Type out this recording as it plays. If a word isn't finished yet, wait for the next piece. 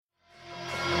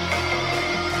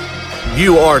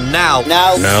You are now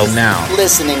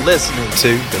listening to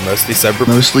the Mostly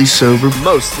Sober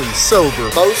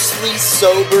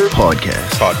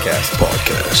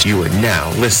podcast. You are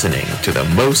now listening to the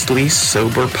Mostly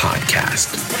Sober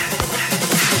podcast.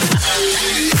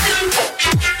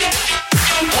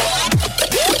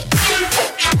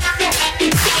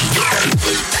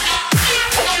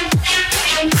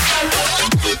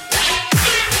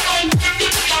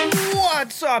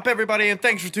 What's up, everybody, and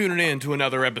thanks for tuning in to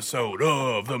another episode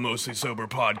of the Mostly Sober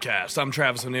Podcast. I'm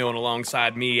Travis O'Neill, and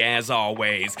alongside me, as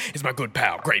always, is my good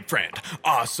pal, great friend,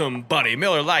 awesome buddy,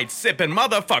 Miller Lite sipping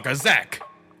motherfucker, Zach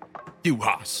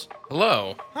Uhas.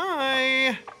 Hello.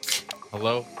 Hi.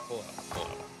 Hello.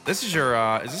 This is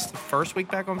your, is this the first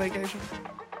week back on vacation?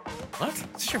 What? Is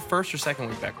this your first or second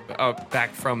week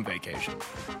back from vacation?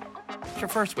 It's your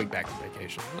first week back from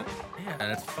vacation, isn't it? Yeah,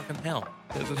 that's fucking hell.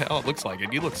 Is it hell? It looks like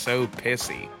it. You look so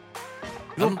pissy. You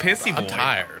little pissy boy. I'm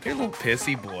tired. You're a little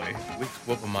pissy boy. Week's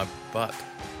whooping my butt.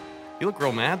 You look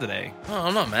real mad today. No,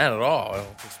 I'm not mad at all.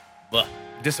 Just,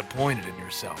 Disappointed in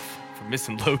yourself for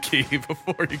missing Loki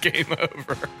before you came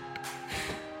over.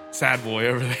 Sad boy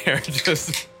over there.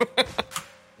 Just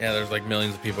yeah, there's like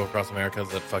millions of people across America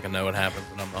that fucking know what happens,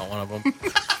 and I'm not one of them.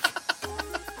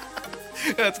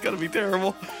 That's gonna be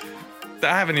terrible.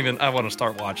 I want to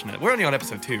start watching it. We're only on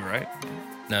episode 2, right?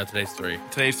 No, today's 3.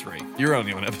 Today's 3. You're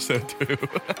only on episode 2.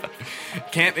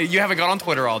 You haven't got on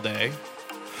Twitter all day.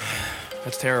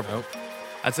 That's terrible. Nope.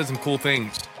 I said some cool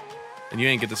things, and you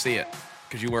didn't get to see it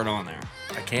because you weren't on there.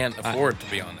 I can't afford to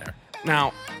be on there.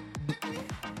 Now,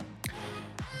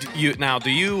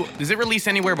 does it release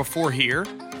anywhere before here?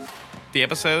 The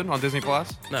episode on Disney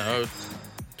Plus? No, it's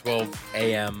 12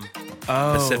 a.m.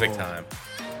 Pacific time.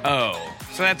 Oh,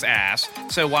 so that's ass.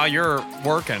 So while you're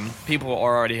working, people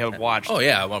already have watched. Oh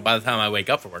yeah, well, by the time I wake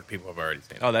up for work, people have already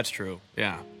seen it. Oh, that's true.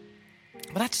 Yeah,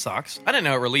 but that sucks. I didn't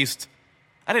know it released.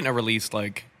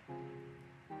 Like,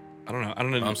 I don't know.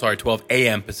 I'm sorry, 12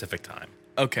 a.m. Pacific time.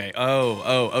 Okay.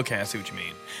 Oh, okay. I see what you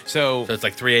mean. So it's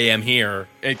like 3 a.m. here.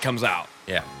 It comes out.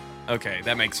 Yeah. Okay,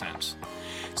 that makes sense.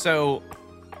 So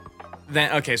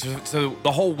then, okay, so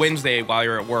the whole Wednesday while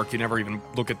you're at work, you never even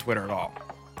look at Twitter at all.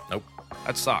 Nope.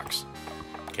 That sucks.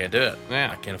 Can't do it.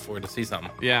 Yeah. I can't afford to see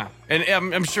something. Yeah, and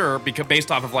I'm sure because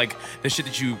based off of like the shit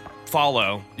that you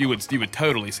follow, you would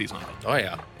totally see something. Oh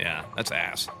yeah. Yeah, that's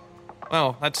ass.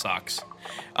 Well, that sucks.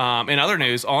 In other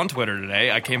news, on Twitter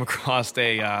today, I came across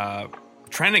a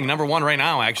trending number 1 right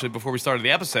now. Actually, before we started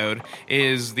the episode,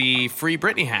 is the Free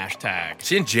Britney hashtag.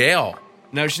 She's in jail.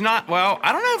 No, she's not. Well,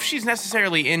 I don't know if she's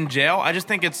necessarily in jail. I just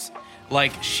think it's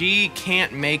like she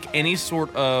can't make any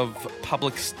sort of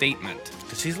public statement.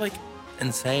 She's like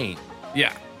insane.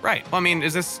 Yeah, right. Well, I mean,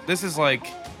 this is like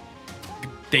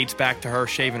dates back to her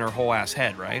shaving her whole ass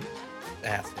head, right?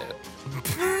 Ass head.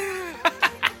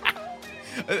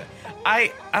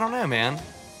 I don't know, man.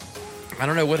 I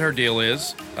don't know what her deal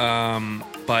is,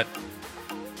 but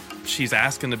she's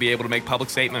asking to be able to make public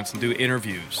statements and do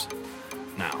interviews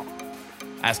now.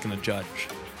 Asking the judge.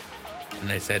 And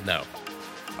they said no.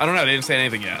 I don't know. They didn't say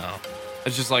anything yet. No.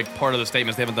 It's just like part of the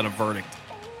statements. They haven't done a verdict,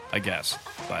 I guess.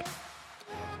 But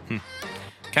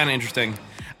kind of interesting.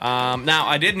 Now,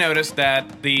 I did notice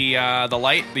that the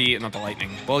Lightning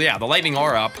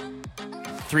are up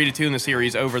 3-2 in the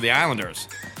series over the Islanders.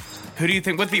 Who do you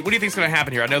think? What do you think is going to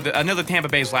happen here? I know that Tampa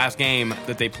Bay's last game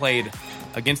that they played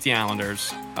against the Islanders,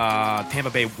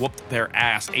 Tampa Bay whooped their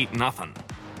ass 8-0.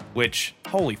 Which,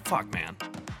 holy fuck, man.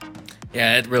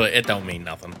 Yeah, it don't mean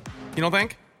nothing. You don't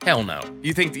think? Hell no.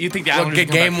 You think the Islanders? Look,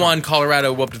 game 1,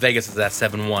 Colorado whooped Vegas is at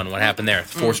 7-1. What happened there?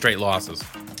 4 straight losses.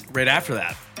 Right after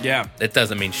that. Yeah. It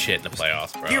doesn't mean shit in the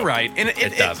playoffs, bro. You're right. And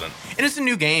it doesn't. And it's a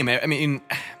new game. I mean,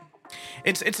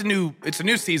 it's a new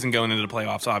season going into the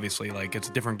playoffs, obviously. Like, it's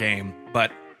a different game.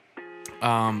 But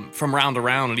from round to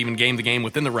round and even game to game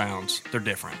within the rounds, they're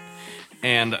different.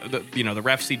 And, the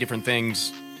refs see different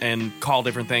things and call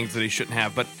different things that they shouldn't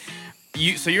have. But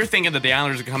so you're thinking that the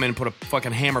Islanders are going to come in and put a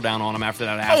fucking hammer down on them after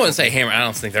that? I wouldn't say hammer. I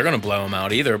don't think they're going to blow them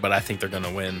out either, but I think they're going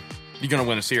to win. You're going to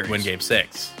win a series. Win game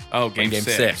 6. Oh, game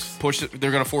 6. Push it.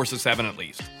 They're going to force a 7 at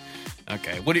least.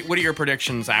 Okay. What are your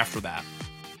predictions after that?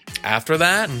 After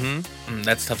that?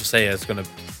 That's tough to say. It's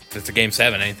a game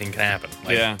 7. Anything can happen.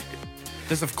 Yeah.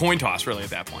 This is a coin toss, really, at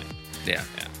that point. Yeah.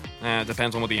 It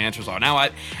depends on what the answers are. Now,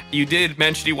 you did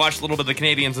mention you watched a little bit of the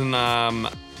Canadians and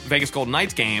Vegas Golden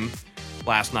Knights game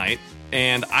last night,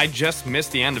 and I just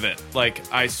missed the end of it. Like,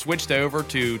 I switched over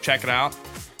to check it out,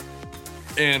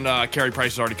 and Carey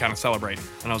Price was already kind of celebrating.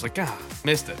 And I was like,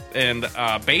 missed it. And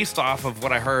based off of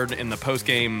what I heard in the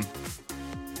post-game,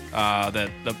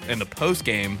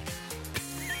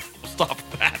 stop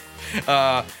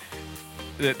that.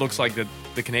 it looks like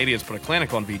the Canadians put a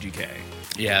clinic on VGK.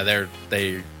 Yeah,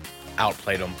 they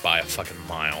outplayed them by a fucking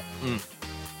mile.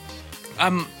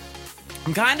 I'm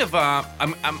kind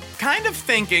of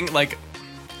thinking like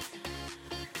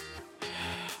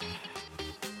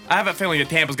I have a feeling that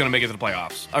Tampa's going to make it to the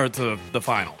playoffs or to the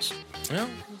finals. Well,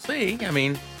 we'll see. I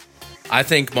mean, I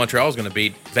think Montreal's going to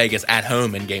beat Vegas at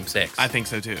home in Game 6. I think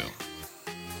so too.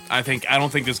 I don't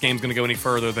think this game's going to go any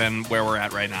further than where we're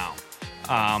at right now.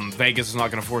 Vegas is not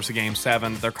going to force a Game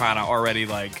 7. They're kind of already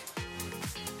like,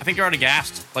 I think they're already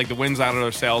gassed. Like the wind's out of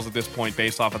their sails at this point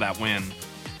based off of that win.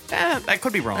 That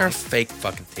could be wrong. They're a fake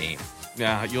fucking team.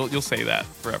 Yeah, you'll say that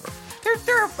forever.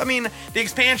 I mean, the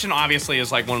expansion obviously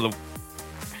is like one of the.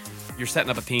 You're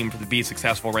setting up a team to be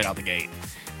successful right out the gate,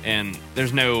 and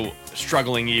there's no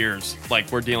struggling years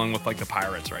like we're dealing with like the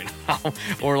Pirates right now,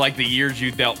 or like the years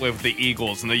you dealt with the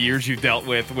Eagles and the years you dealt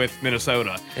with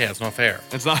Minnesota. Yeah, it's not fair.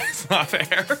 It's not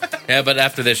fair. Yeah, but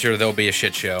after this year, there'll be a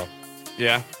shit show.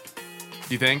 Yeah,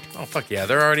 you think? Oh fuck yeah,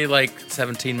 they're already like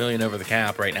 17 million over the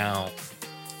cap right now.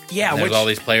 Yeah, and all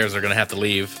these players are going to have to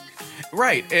leave.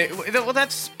 Right. Well,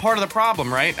 that's part of the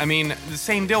problem, right? I mean, the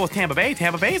same deal with Tampa Bay.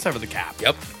 Tampa Bay is over the cap.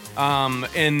 Yep.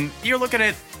 And you're looking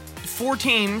at 4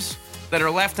 teams that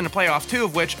are left in the playoffs, 2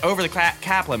 of which over the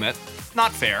cap limit.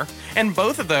 Not fair. And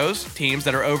both of those teams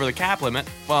that are over the cap limit,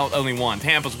 well, only one.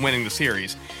 Tampa's winning the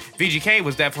series. VGK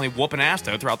was definitely whooping ass,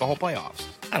 though, throughout the whole playoffs.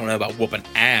 I don't know about whooping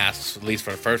ass, at least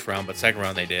for the first round, but second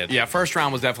round they did. Yeah, first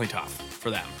round was definitely tough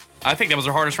for them. I think that was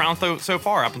their hardest round so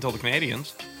far, up until the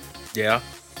Canadians. Yeah.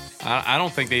 I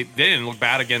don't think they didn't look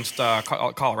bad against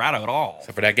Colorado at all.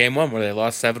 Except for that game 1 where they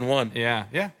lost 7-1.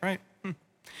 Yeah, right.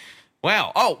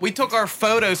 Well, we took our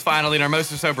photos finally in our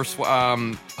Most Sober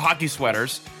hockey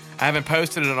sweaters. I haven't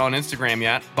posted it on Instagram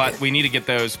yet, but we need to get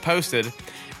those posted.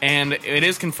 And it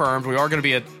is confirmed we are going to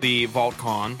be at the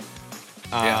VaultCon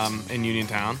in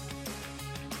Uniontown.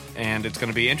 And it's going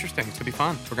to be interesting. It's going to be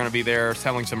fun. We're going to be there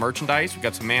selling some merchandise. We've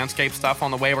got some Manscaped stuff on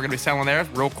the way we're going to be selling there.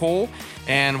 Real cool.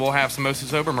 And we'll have some Most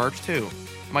Sober merch, too.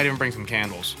 Might even bring some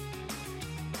candles.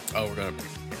 Oh, we're going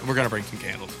to bring some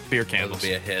candles. Beer candles. Those will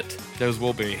be a hit. Those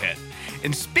will be a hit.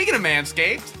 And speaking of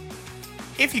Manscaped,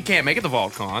 if you can't make it to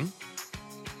VaultCon,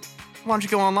 why don't you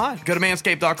go online? Go to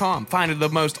manscaped.com. Find the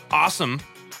most awesome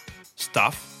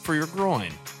stuff for your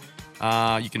groin.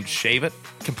 You can shave it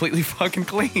completely fucking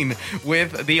clean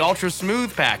with the Ultra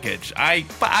Smooth package. I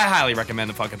highly recommend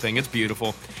the fucking thing. It's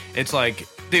beautiful. It's like,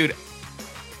 dude,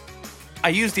 I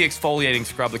use the exfoliating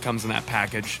scrub that comes in that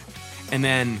package, and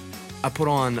then I put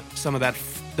on some of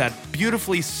that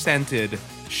beautifully scented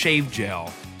shave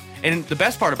gel. And the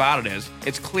best part about it is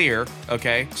it's clear,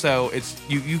 okay? So it's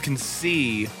you can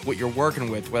see what you're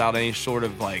working with without any sort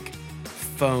of like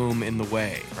foam in the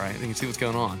way, right? You can see what's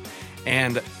going on.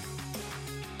 And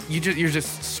you're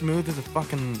just smooth as a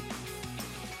fucking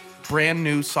brand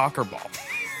new soccer ball.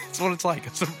 That's what it's like.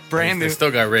 It's a brand new. It still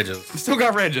got ridges. It still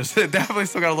got ridges. It definitely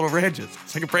still got little ridges.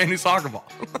 It's like a brand new soccer ball.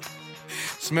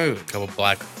 Smooth. A couple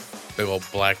big old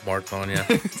black marks on you.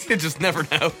 You just never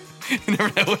know. You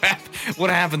never know what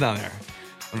happened down there.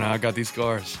 Oh, no, I got these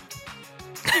scars.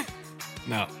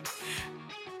 No.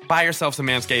 Buy yourself some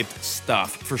Manscaped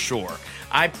stuff for sure.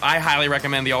 I highly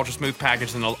recommend the Ultra Smooth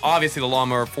package, and obviously the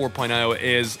Lawnmower 4.0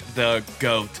 is the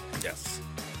GOAT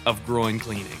of groin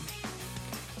cleaning.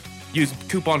 Use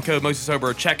coupon code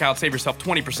MOSTYSOBER at checkout, save yourself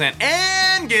 20%,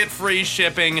 and get free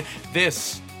shipping.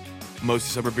 This Mostly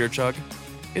Sober Beer Chug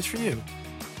is for you.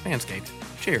 Manscaped.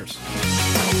 Cheers.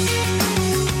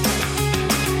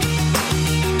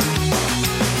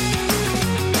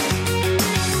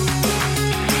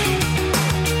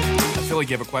 I feel like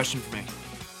you have a question for me.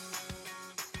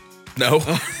 No.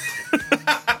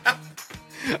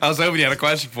 I was hoping you had a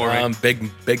question for me. I'm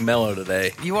big mellow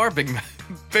today. You are big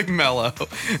mellow.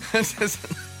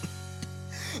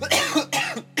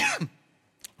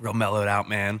 Real mellowed out,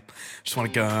 man. Just want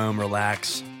to go home,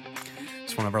 relax.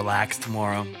 Just want to relax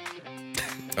tomorrow.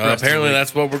 Apparently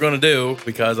that's what we're going to do,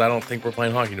 because I don't think we're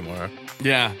playing hockey tomorrow.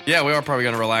 Yeah, we are probably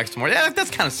going to relax tomorrow. Yeah, that's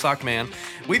kind of sucked, man.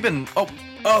 We've been...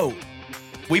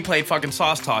 We played fucking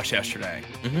Sauce Toss yesterday.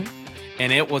 Mm-hmm.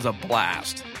 And it was a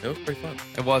blast. It was pretty fun.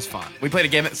 It was fun. We played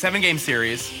a 7-game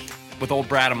series with old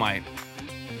Bradamite,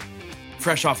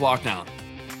 fresh off lockdown.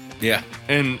 Yeah.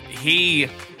 And he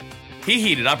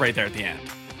heated up right there at the end.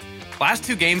 Last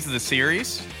 2 games of the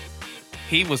series,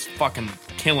 he was fucking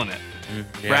killing it.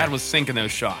 Yeah. Brad was sinking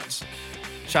those shots.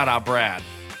 Shout out Brad.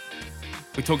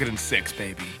 We took it in 6,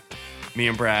 baby. Me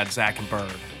and Brad, Zach and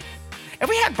Bird. Have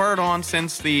we had Bird on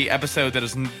since the episode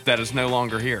that is no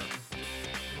longer here?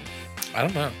 I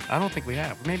don't know. I don't think we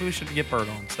have. Maybe we should get Bird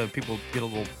on so people get a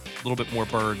little bit more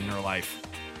Bird in their life.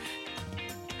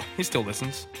 He still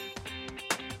listens.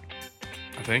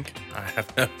 I think. I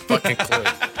have no fucking clue.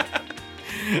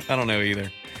 I don't know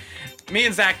either. Me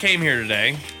and Zach came here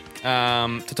today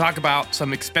to talk about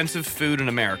some expensive food in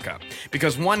America.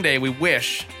 Because one day we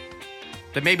wish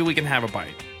that maybe we can have a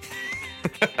bite.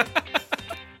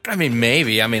 I mean,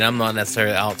 maybe. I mean, I'm not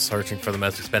necessarily out searching for the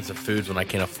most expensive foods when I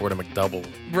can't afford a McDouble.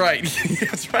 Right.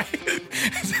 That's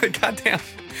right. Goddamn.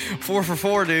 4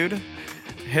 for $4, dude.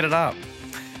 Hit it up.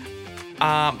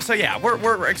 So yeah,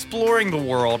 we're exploring the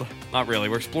world. Not really.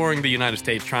 We're exploring the United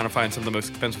States, trying to find some of the most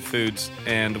expensive foods,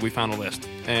 and we found a list.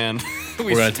 And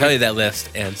we're going to tell you that list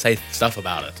and say stuff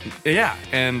about it. Yeah,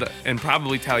 and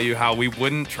probably tell you how we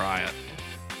wouldn't try it,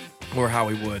 or how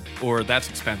we would, or that's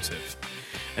expensive.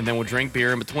 And then we'll drink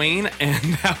beer in between, and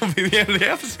that will be the end of the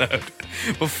episode.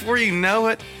 Before you know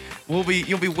it, you'll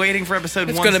be waiting for episode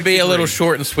 163. It's going to be a little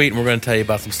short and sweet, and we're going to tell you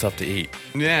about some stuff to eat.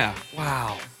 Yeah.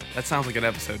 Wow. That sounds like an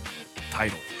episode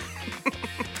title.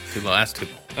 The last two.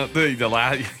 The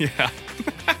last,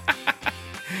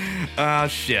 yeah.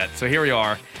 Shit. So here we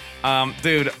are.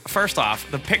 Dude, first off,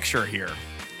 the picture here.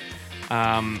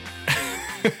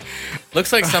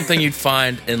 Looks like something you'd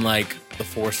find in, like, the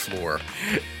forest floor.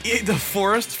 The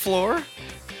forest floor?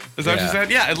 Is that what you said?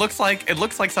 Yeah, it looks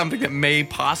like something that may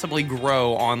possibly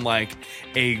grow on, like,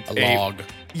 a log.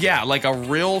 Yeah, like a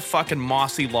real fucking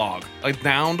mossy log. A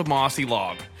downed mossy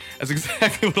log. That's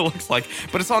exactly what it looks like.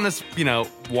 But it's on this,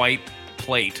 white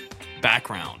plate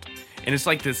background. And it's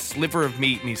like this sliver of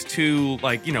meat and these two,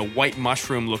 like, white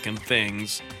mushroom looking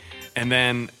things. And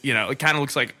then, it kind of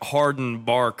looks like hardened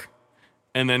bark.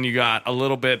 And then you got a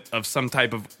little bit of some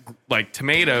type of, like,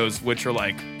 tomatoes, which are,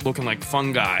 like, looking like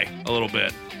fungi a little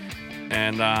bit.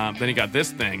 And then you got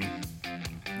this thing,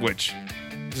 which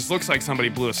just looks like somebody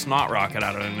blew a snot rocket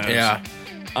out of their nose. Yeah.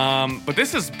 But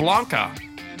this is Blanca.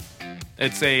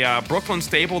 It's a Brooklyn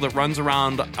staple that runs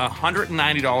around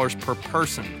 $190 per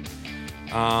person.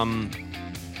 I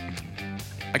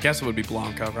guess it would be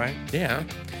Blanca, right? Yeah.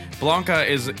 Blanca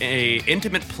is a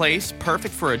intimate place,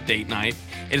 perfect for a date night.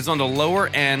 It is on the lower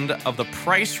end of the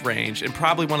price range and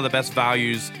probably one of the best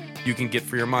values you can get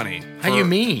for your money. How you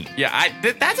mean? Yeah,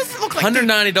 that doesn't look like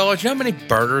 $190. You know how many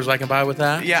burgers I can buy with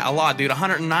that? Yeah, a lot, dude.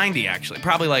 190 actually,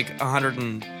 probably like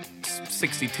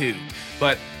 162.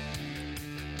 But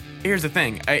here's the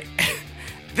thing: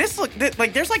 there's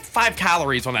like 5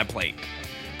 calories on that plate.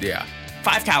 Yeah,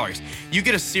 5 calories. You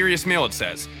get a serious meal. It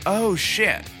says. Oh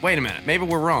shit! Wait a minute. Maybe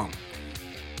we're wrong.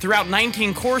 Throughout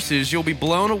 19 courses, you'll be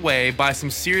blown away by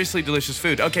some seriously delicious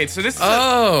food. Okay, so this is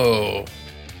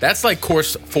that's like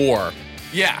course 4.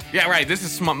 Yeah, right. This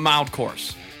is mild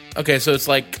course. Okay, so it's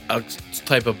like a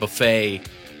type of buffet.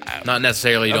 Not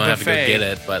necessarily you don't have to go get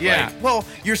it, but yeah. like... Well,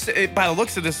 by the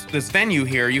looks of this venue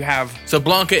here, you have... So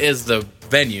Blanca is the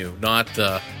venue, not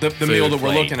the meal that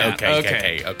we're looking at.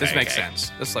 Okay. This makes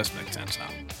sense. This list makes sense now.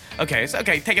 Okay,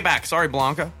 take it back. Sorry,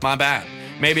 Blanca. My bad.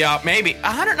 Maybe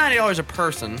 $190 a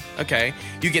person. Okay,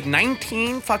 you get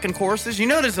 19 fucking courses. You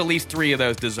know there's at least 3 of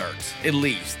those desserts. At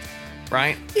least.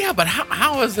 Right? Yeah, but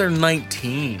how is there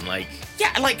 19? Like...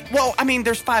 Yeah, well, I mean,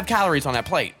 there's 5 calories on that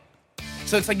plate.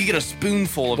 So it's like you get a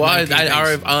spoonful of 19 things.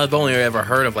 I've only ever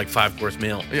heard of like 5-course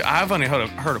meal. I've only heard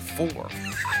of 4.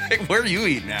 Where are you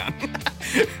eating at?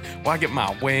 Well, I get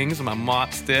my wings and my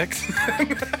mott sticks.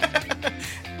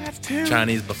 That's 2.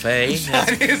 Chinese buffet.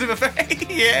 Chinese buffet,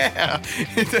 yeah.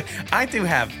 I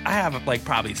have like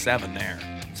probably 7 there.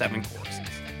 7 courses.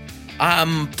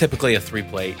 I'm typically a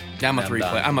 3-plate. Yeah, I'm a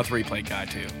 3-plate. I'm a 3-plate guy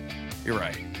too. You're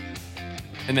right.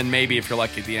 And then maybe if you're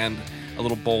lucky at the end, a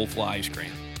little bowl full of ice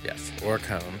cream. Yes, or a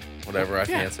cone, whatever I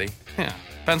fancy. Yeah,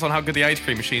 depends on how good the ice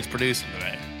cream machine's producing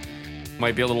today.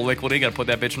 Might be a little liquidy. Got to put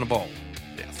that bitch in a bowl.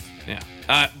 Yes.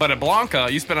 Yeah. But at Blanca,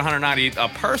 you spend $190 a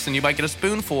person, you might get a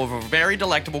spoonful of a very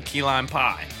delectable key lime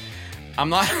pie. I'm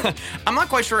not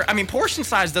quite sure. I mean, portion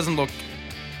size doesn't look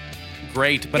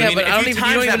great, but I mean, but if you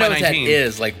don't even know what that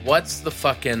is. Like, what's the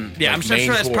fucking? Yeah, I'm sure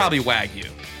that's course? probably Wagyu.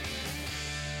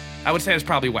 I would say it's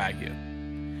probably Wagyu.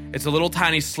 It's a little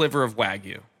tiny sliver of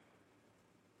Wagyu.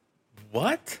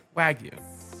 What? Wagyu.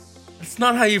 That's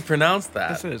not how you pronounce that.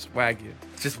 This is Wagyu.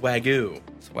 It's just Wagyu.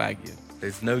 It's Wagyu.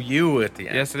 There's no U at the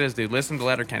end. Yes, it is, dude. Listen to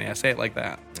Letterkenny. I say it like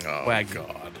that. Oh, Wagyu.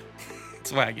 God.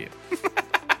 It's Wagyu.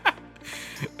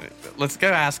 Let's go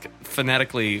ask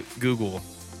phonetically Google.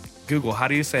 Google, how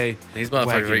do you say These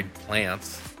motherfuckers Wagyu? eat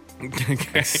plants. Okay.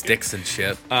 Like sticks and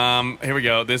shit. Here we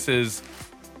go. This is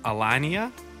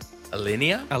Alinea.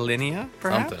 Alinea,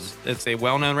 perhaps? Something. It's a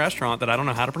well-known restaurant that I don't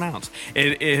know how to pronounce.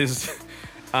 It is...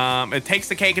 it takes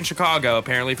the cake in Chicago,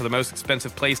 apparently, for the most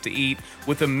expensive place to eat,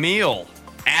 with a meal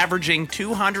averaging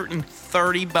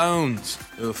 230 bones.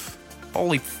 Oof.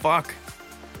 Holy fuck.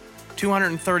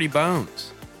 230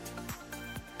 bones.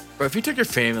 Bro, if you took your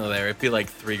family there, it'd be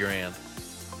like $3,000.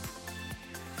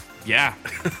 Yeah.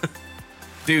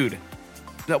 Dude.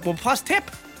 Well, plus tip.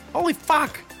 Holy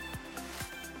fuck.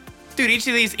 Dude, each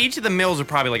of the meals are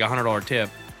probably like $100 tip.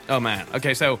 Oh, man.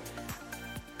 Okay, so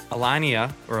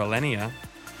Alinea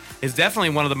is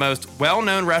definitely one of the most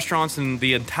well-known restaurants in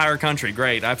the entire country.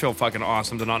 Great. I feel fucking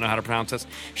awesome to not know how to pronounce this.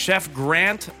 Chef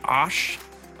Grant Osh.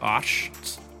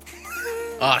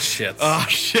 Oh, shit.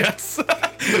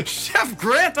 Chef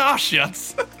Grant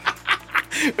Oshits.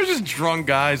 We're just drunk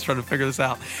guys trying to figure this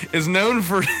out. Is known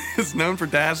for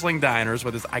dazzling diners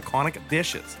with his iconic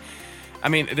dishes. I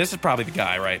mean, this is probably the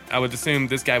guy, right? I would assume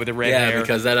this guy with the red hair. Yeah,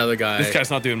 because that other guy. This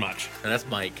guy's not doing much. And that's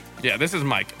Mike. Yeah, this is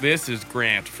Mike. This is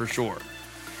Grant for sure.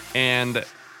 And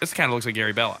this kind of looks like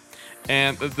Gary Bella.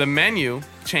 And the menu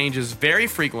changes very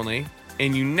frequently,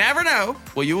 and you never know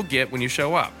what you will get when you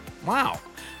show up. Wow.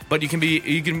 But you can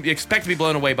expect to be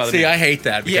blown away by the See, menu. I hate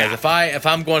that because if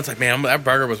I'm going, it's like, man, that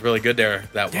burger was really good there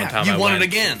that one time. You want went. it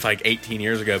again. It's like 18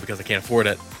 years ago because I can't afford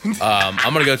it. I'm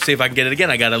gonna go see if I can get it again.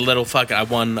 I got I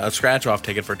won a scratch off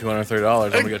ticket for $230.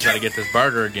 I'm gonna go try to get this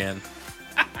burger again.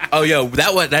 Oh, yo,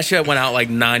 that shit went out like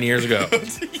 9 years ago.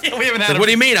 Yeah, we haven't had. What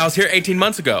do you mean? I was here 18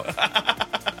 months ago.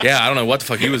 Yeah, I don't know what the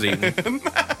fuck he was eating.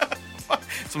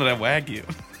 Some of that Wagyu.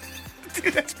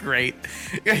 Dude, that's great.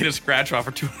 You gotta get a scratch off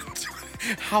for $200.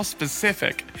 How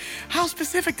specific? How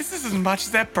specific? This is as much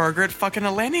as that burger at fucking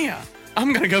Alinea.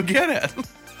 I'm gonna go get it.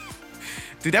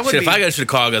 Dude, that would Shit, be... if I go to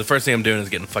Chicago, the first thing I'm doing is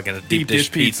getting fucking a deep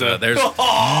dish pizza. There's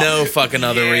no fucking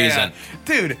other reason.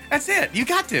 Dude, that's it. You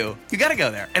got to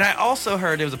go there. And I also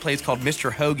heard there was a place called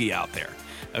Mr. Hoagie out there.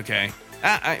 Okay?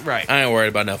 Right. I ain't worried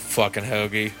about no fucking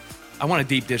hoagie. I want a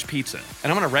deep dish pizza.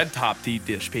 And I want a red top deep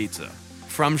dish pizza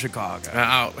from Chicago.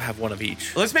 I'll have one of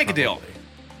each. Let's make a deal.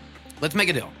 If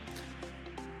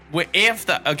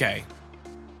the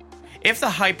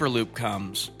Hyperloop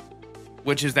comes,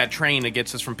 which is that train that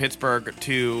gets us from Pittsburgh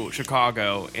to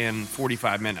Chicago in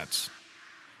 45 minutes,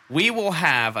 we will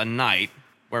have a night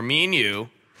where me and you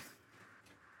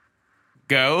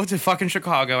go to fucking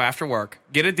Chicago after work,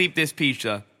 get a deep dish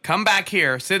pizza, come back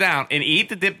here, sit down, and eat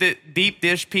the deep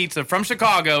dish pizza from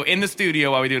Chicago in the studio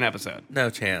while we do an episode.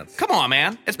 No chance. Come on,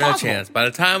 man. It's possible. No chance. By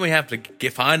the time we have to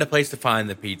find a place to find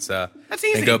the pizza, that's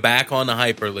easy. And go back on the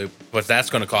Hyperloop, but that's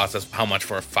going to cost us how much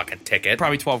for a fucking ticket?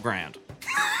 Probably $12,000.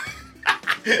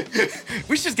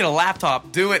 We should just get a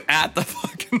laptop, do it at the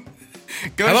fucking...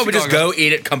 How about we just go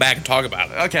eat it, come back, and talk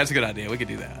about it? Okay, that's a good idea. We could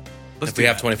do that. If we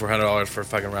have $2,400 for a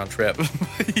fucking round trip.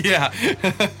 Yeah.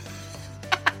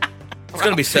 It's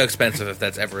going to be so expensive if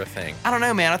that's ever a thing. I don't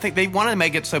know, man. I think they want to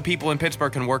make it so people in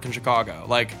Pittsburgh can work in Chicago.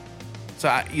 Like, so,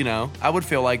 I would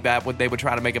feel like they would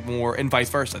try to make it more, and vice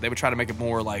versa. They would try to make it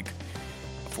more, like,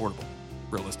 affordable.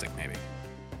 Realistic, maybe.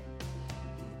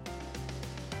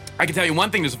 I can tell you one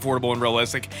thing that's affordable and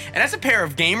realistic, and that's a pair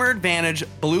of Gamer Advantage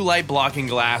blue light blocking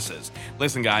glasses.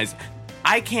 Listen, guys,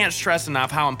 I can't stress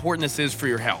enough how important this is for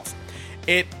your health.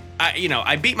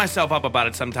 I beat myself up about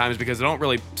it sometimes because I don't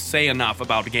really say enough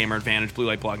about the Gamer Advantage blue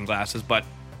light blocking glasses, but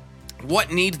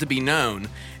what needs to be known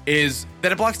is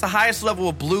that it blocks the highest level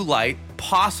of blue light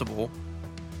possible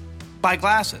by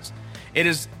glasses. It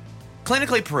is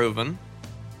clinically proven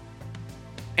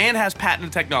and has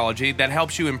patented technology that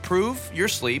helps you improve your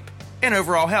sleep and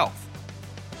overall health.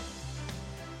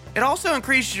 It also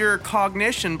increases your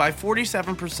cognition by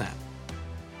 47%.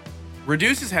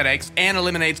 Reduces headaches and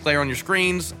eliminates glare on your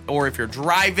screens, or if you're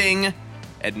driving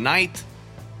at night,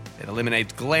 it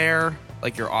eliminates glare,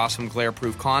 like your awesome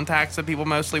glare-proof contacts that people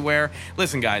mostly wear.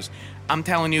 Listen, guys, I'm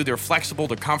telling you, they're flexible,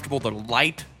 they're comfortable, they're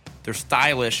light, they're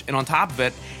stylish, and on top of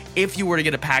it, if you were to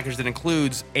get a package that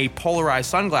includes a polarized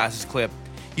sunglasses clip,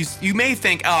 you may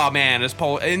think, oh man,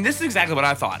 and this is exactly what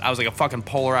I thought. I was like, a fucking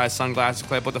polarized sunglasses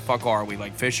clip? What the fuck are we,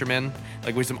 like fishermen?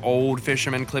 Like we're some old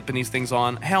fishermen clipping these things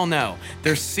on? Hell no.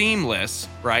 They're seamless,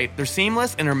 right? They're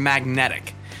seamless and they're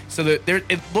magnetic. So that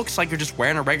it looks like you're just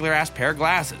wearing a regular ass pair of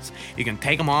glasses. You can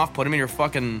take them off, put them in your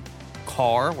fucking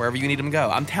car, wherever you need them to go.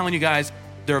 I'm telling you guys,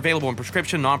 they're available in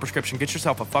prescription, non-prescription. Get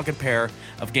yourself a fucking pair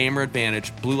of Gamer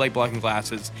Advantage blue light blocking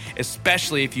glasses,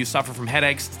 especially if you suffer from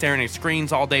headaches, staring at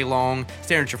screens all day long,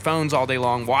 staring at your phones all day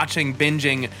long, watching,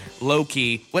 binging,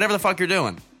 low-key, whatever the fuck you're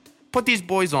doing. Put these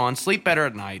boys on, sleep better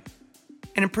at night,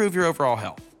 and improve your overall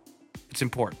health. It's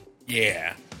important.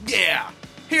 Yeah. Yeah.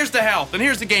 Here's the health, and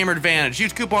here's the Gamer Advantage.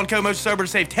 Use coupon code MotionSober to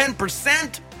save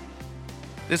 10%.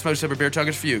 This Motion Sober beer chug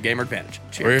is for you, Gamer Advantage.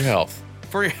 Cheers. For your health.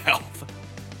 For your health.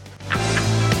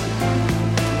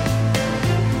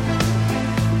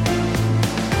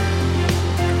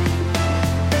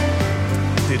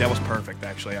 Dude, that was perfect,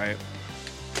 actually. I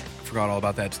forgot all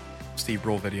about that Steve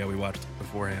Brule video we watched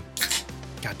beforehand.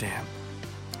 God damn.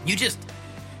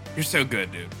 You're so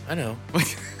good, dude. I know.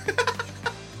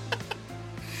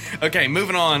 Okay,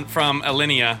 moving on from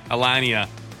Alinea,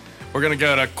 we're going to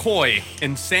go to Koi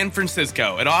in San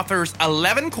Francisco. It offers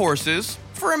 11 courses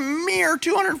for a mere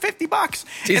 $250.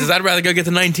 Jesus, I'd rather go get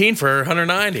the 19 for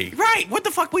 $190. Right, what the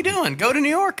fuck we doing? Go to New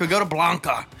York, we go to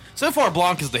Blanca. So far,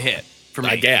 Blanca's the hit for me.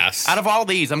 I guess. Out of all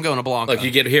these, I'm going to Blanca. Look, you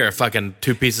get here fucking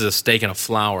 2 pieces of steak and a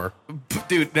flour.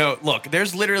 Dude, no, look,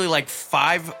 there's literally like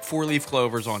 5 4-leaf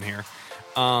clovers on here.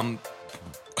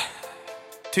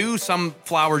 2 some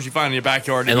flowers you find in your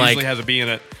backyard and usually has a bee in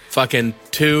it. Fucking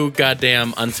 2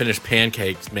 goddamn unfinished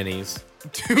pancakes minis.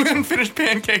 2 unfinished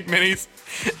pancake minis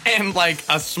and like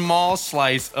a small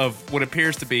slice of what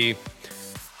appears to be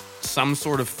some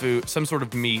sort of food, some sort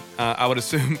of meat, I would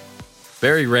assume.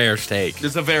 Very rare steak.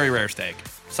 It's a very rare steak.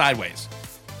 Sideways.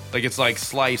 Like it's like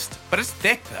sliced, but it's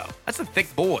thick though. That's a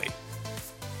thick boy.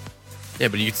 Yeah,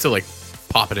 but you can still like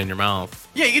pop it in your mouth.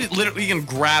 Yeah, you can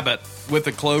grab it with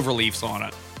the clover leaves on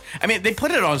it. I mean, they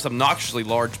put it on some obnoxiously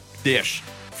large dish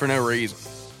for no reason.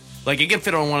 Like, it can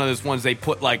fit on one of those ones they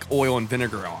put, like, oil and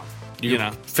vinegar on. You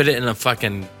know? Fit it in a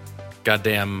fucking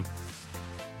goddamn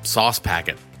sauce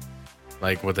packet.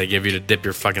 Like what they give you to dip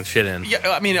your fucking shit in. Yeah,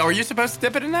 I mean, are you supposed to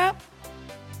dip it in that?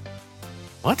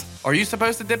 What? Are you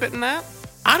supposed to dip it in that?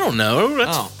 I don't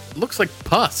know. Looks like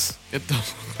pus. It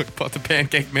does look like the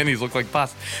pancake minis look like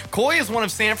pus. Koi is one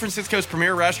of San Francisco's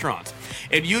premier restaurants.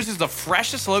 It uses the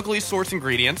freshest locally sourced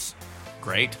ingredients.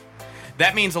 Great.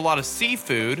 That means a lot of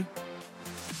seafood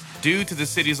due to the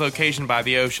city's location by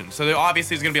the ocean. So there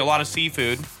obviously is going to be a lot of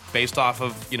seafood based off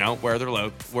of, you know, where they're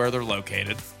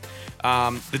located.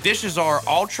 The dishes are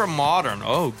ultra modern.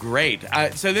 Oh, great.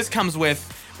 So this comes with,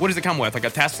 what does it come with? Like a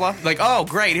Tesla? Like, oh,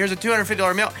 great. Here's a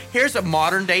 $250 meal. Here's a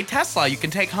modern day Tesla you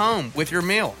can take home with your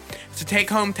meal. It's a take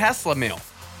home Tesla meal.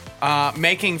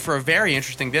 Making for a very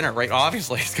interesting dinner, right?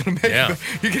 Obviously, it's going to make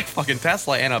you get a fucking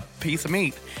Tesla and a piece of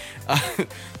meat.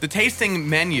 The tasting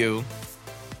menu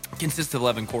consists of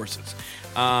 11 courses.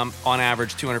 On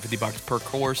average, $250 per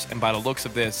course. And by the looks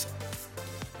of this,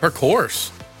 per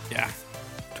course? Yeah.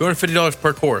 $250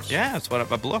 per course. Yeah, that's what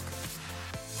I look.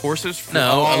 Courses?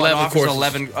 No, 11 courses.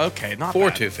 11. Okay, not for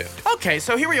bad. $250. Okay,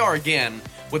 so here we are again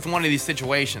with one of these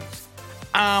situations.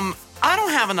 I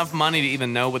don't have enough money to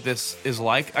even know what this is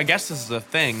like. I guess this is a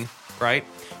thing, right?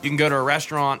 You can go to a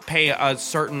restaurant, pay a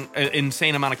certain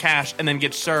insane amount of cash, and then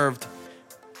get served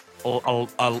a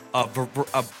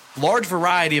large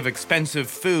variety of expensive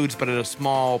foods, but at a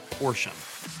small portion.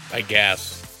 I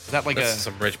guess. Is that like This is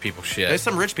some rich people shit. This is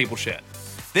some rich people shit.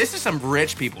 This is some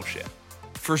rich people shit,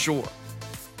 for sure.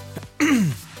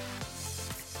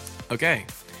 Okay.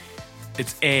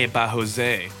 It's by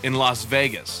Jose in Las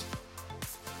Vegas.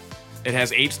 It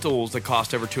has 8 stools that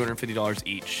cost over $250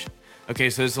 each. Okay,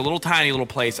 so it's a little tiny little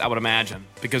place, I would imagine,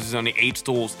 because there's only 8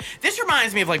 stools. This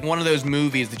reminds me of like one of those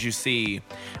movies that you see.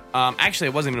 Actually,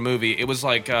 it wasn't even a movie. It was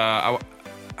like I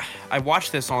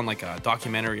watched this on like a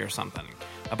documentary or something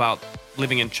about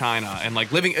living in China and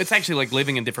like living. It's actually like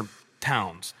living in different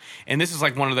towns, and this is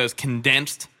like one of those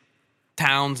condensed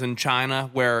towns in China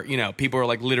where, you know, people are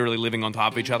like literally living on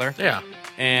top of each other. Yeah,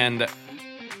 and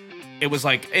it was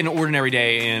like an ordinary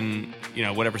day in, you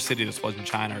know, whatever city this was in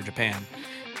China or Japan.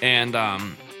 And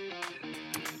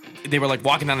they were like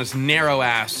walking down this narrow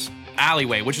ass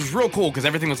alleyway, which was real cool because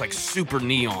everything was like super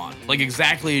neon, like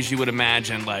exactly as you would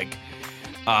imagine, like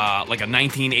a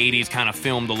 1980s kind of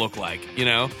film to look like, you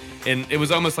know. And it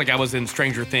was almost like I was in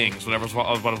Stranger Things whenever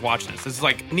I was watching this. This is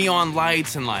like neon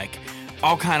lights and like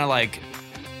all kind of like,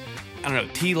 I don't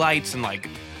know, tea lights and like,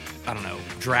 I don't know,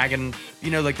 dragon, you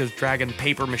know, like those dragon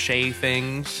paper mache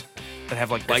things that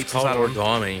have like lights. It's called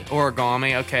origami.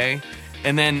 Origami, okay.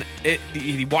 And then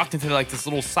he walked into like this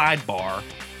little sidebar,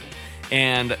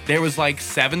 and there was like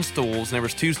 7 stools, and there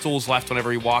was 2 stools left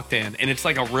whenever he walked in. And it's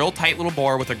like a real tight little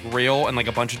bar with a grill and like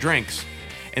a bunch of drinks.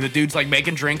 And the dude's like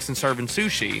making drinks and serving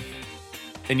sushi.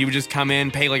 And you would just come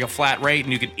in, pay like a flat rate,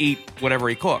 and you could eat whatever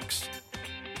he cooks.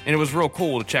 And it was real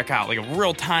cool to check out, like a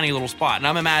real tiny little spot. And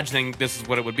I'm imagining this is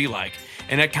what it would be like.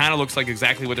 And it kind of looks like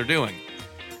exactly what they're doing.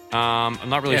 I'm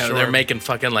not really sure. They're making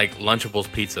fucking like Lunchables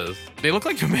pizzas. They look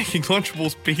like they're making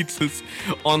Lunchables pizzas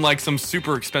on like some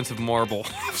super expensive marble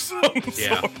of some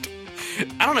sort.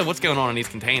 I don't know what's going on in these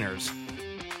containers.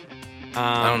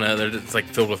 I don't know. It's like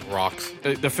filled with rocks.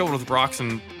 They're filled with rocks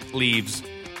and leaves.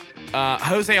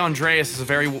 Jose Andres is a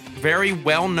very, very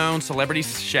well-known celebrity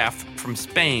chef from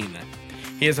Spain.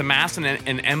 He has amassed an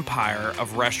empire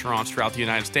of restaurants throughout the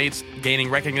United States, gaining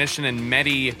recognition in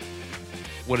many...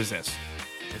 What is this?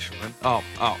 Michelin. Oh,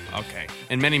 okay.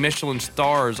 And many Michelin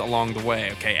stars along the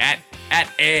way. Okay, at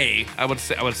A, I would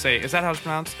say, is that how it's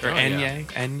pronounced? Or Enye? Yeah.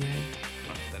 Enye? I don't know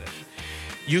what that is.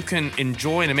 You can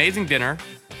enjoy an amazing dinner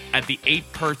at the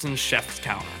 8-person chef's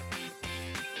counter.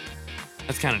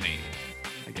 That's kind of neat,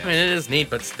 I guess. I mean, it is neat,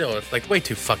 but still, it's like way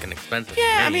too fucking expensive.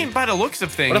 Yeah, for I me. mean, by the looks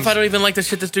of things. What if I don't even like the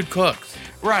shit this dude cooks?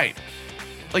 Right.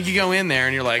 Like, you go in there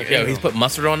and you're like, Yo, ew. he's put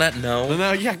mustard on that? No.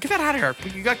 No, yeah, get that out of here.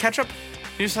 You got ketchup?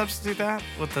 Can you substitute that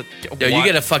with the... Yo, you what?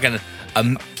 get a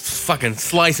fucking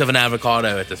slice of an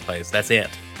avocado at this place. That's it.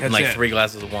 And That's like it. 3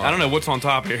 glasses of wine. I don't know what's on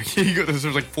top here. There's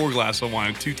like 4 glasses of wine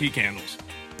and 2 tea candles.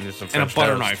 And just some And a French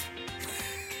butter toast. knife.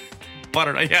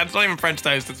 Butter knife. Yeah, it's not even French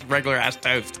toast. It's regular ass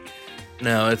toast.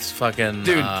 No, it's fucking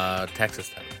Dude. Texas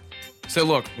toast. So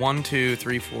look, 1, 2,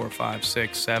 3, 4, 5,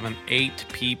 6, 7, 8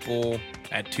 people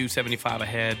at $2.75 a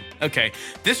head. Okay,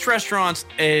 this restaurant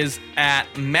is at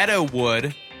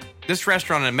Meadowood. This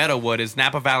restaurant at Meadowood is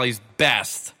Napa Valley's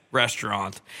best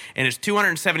restaurant, and it's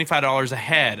 $275 a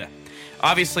head.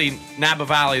 Obviously, Napa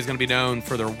Valley is going to be known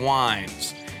for their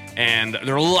wines and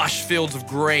their lush fields of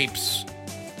grapes.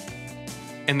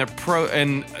 And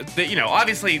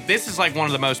obviously this is like one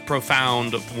of the most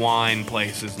profound wine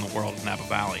places in the world, is Napa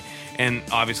Valley. And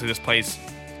obviously this place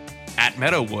at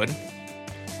Meadowood,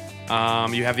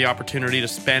 you have the opportunity to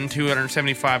spend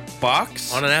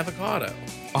 $275 On an avocado.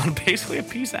 on basically a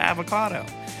piece of avocado.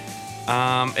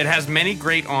 It has many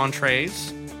great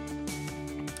entrees.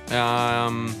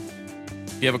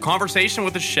 You have a conversation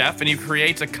with the chef, and he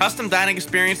creates a custom dining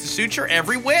experience to suit your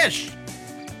every wish.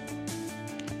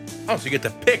 Oh, so you get to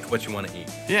pick what you want to eat.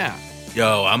 Yeah.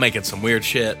 Yo, I'm making some weird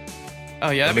shit. Oh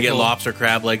yeah. Let me get lobster,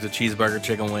 crab legs, a cheeseburger,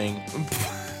 chicken wing,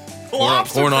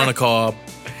 Lobster corn on a crab. cob,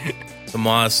 some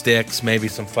Moz sticks, maybe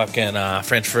some fucking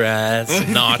French fries, some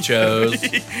nachos,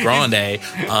 grande,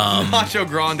 Nacho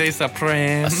Grande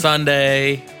Supreme. a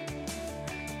sundae,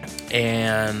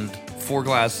 and 4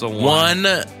 glasses of wine.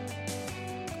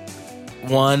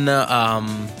 one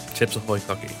Chips Ahoy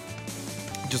cookie.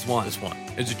 Just one. Just one.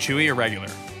 Is it chewy or regular?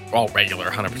 All regular,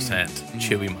 100%.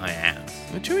 Chewy my ass.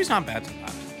 The chewy's not bad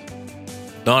sometimes.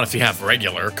 Not if you have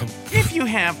regular. If you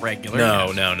have regular.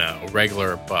 No, yes. no.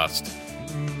 Regular bust.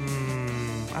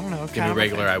 I don't know. Give me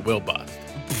regular, I will bust.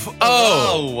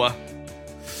 Oh!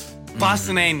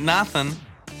 Busting ain't nothing.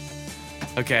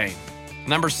 Okay.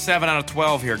 Number 7 out of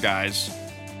 12 here, guys.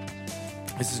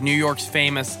 This is New York's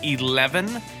famous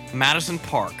 11 Madison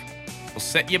Park. Will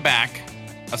set you back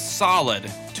a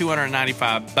solid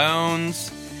 295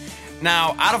 bones.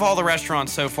 Now, out of all the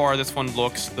restaurants so far, this one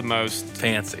looks the most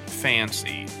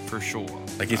fancy for sure.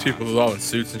 Like these people are all in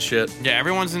suits and shit. Yeah,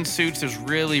 everyone's in suits. There's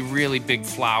really, really big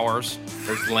flowers.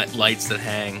 There's lights that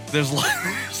hang. There's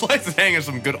lights that hang and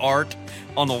some good art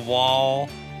on the wall.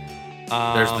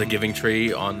 There's the giving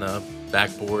tree on the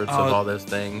backboards of all those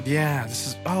things. Yeah,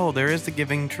 there is the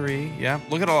giving tree. Yeah,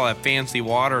 look at all that fancy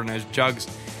water and those jugs.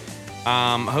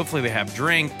 Hopefully they have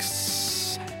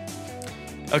drinks.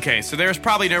 Okay, so there's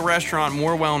probably no restaurant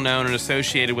more well-known and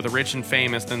associated with the rich and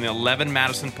famous than the 11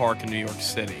 Madison Park in New York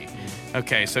City.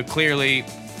 Okay, so clearly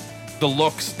the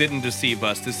looks didn't deceive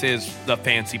us. This is the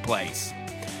fancy place.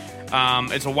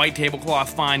 It's a white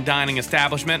tablecloth fine dining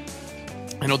establishment,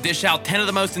 and it'll dish out 10 of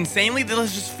the most insanely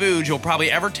delicious foods you'll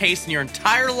probably ever taste in your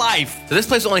entire life. So this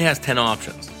place only has 10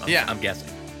 options. I'm guessing.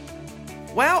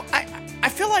 Well, I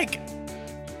feel like...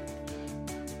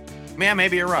 Yeah,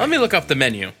 maybe you're right. Let me look up the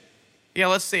menu. Yeah,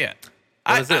 let's see it.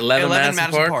 What is it, 11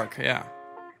 Madison Park? Yeah.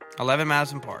 11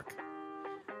 Madison Park.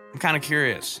 I'm kind of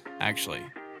curious, actually,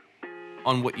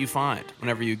 on what you find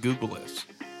whenever you Google this.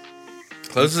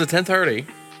 Closes at 10:30.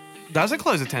 Does it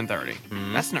close at 10:30?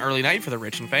 Mm-hmm. That's an early night for the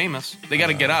rich and famous. They got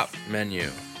to get up. Menu.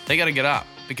 They got to get up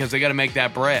because they got to make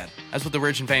that bread. That's what the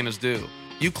rich and famous do.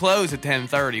 You close at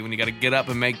 10:30 when you got to get up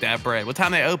and make that bread. What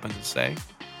time they open, does it say?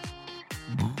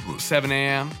 7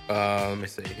 a.m.? Let me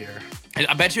see here.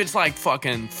 I bet you it's like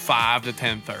fucking 5 to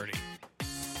 10:30.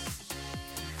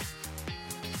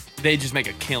 They just make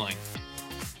a killing.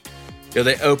 Yo,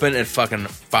 they open at fucking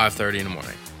 5:30 in the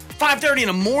morning. 5:30 in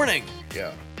the morning?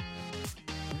 Yeah.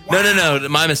 Wow. No,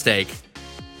 my mistake.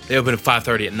 They open at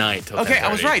 5:30 at night till Okay, 10:30.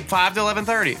 I was right. 5 to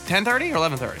 11:30. 10:30 or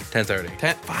 11:30?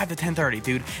 10:30. 5 to 10:30,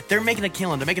 dude. They're making a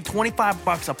killing. They're making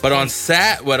 $25 a plate.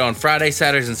 But on Friday,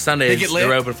 Saturdays, and Sundays, get lit?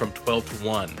 they're open from 12 to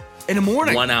 1. In the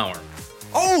morning? 1 hour.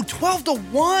 Oh, 12 to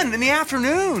 1 in the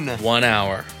afternoon. 1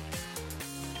 hour.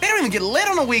 They don't even get lit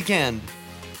on the weekend.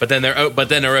 But then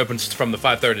they're open from the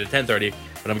 5:30 to 10:30.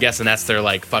 But I'm guessing that's their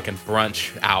like fucking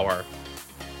brunch hour.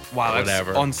 Wow, that's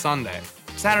whatever. on Sunday.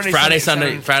 Friday,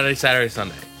 Saturday,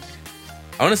 Sunday.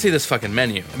 I want to see this fucking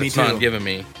menu. Me It's too. not giving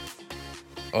me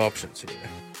options here.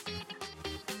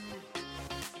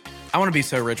 I want to be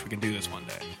so rich we can do this one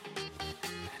day.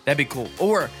 That'd be cool.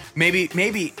 Or maybe.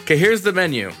 Okay, here's the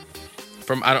menu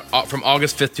from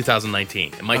August 5th,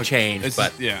 2019. It might change,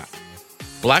 but yeah.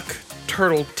 black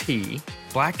turtle tea,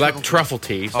 Black truffle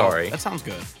tea. Sorry, that sounds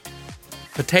good.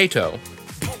 potato.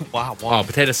 Wow. Oh,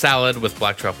 potato salad with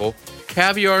black truffle,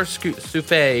 caviar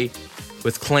souffle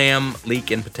with clam,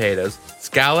 leek, and potatoes,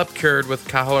 scallop cured with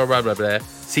cauliflower, blah, blah, blah,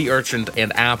 sea urchin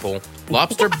and apple,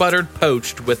 lobster buttered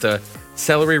poached with a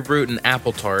celery root and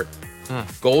apple tart,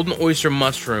 golden oyster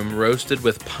mushroom roasted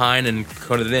with pine and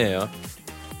cordonnera,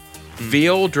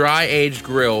 veal dry aged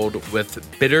grilled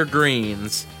with bitter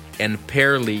greens and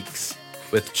pear leeks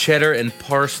with cheddar and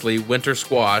parsley, winter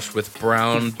squash with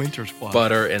brown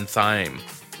butter and thyme.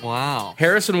 Wow.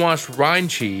 Harrison washed rind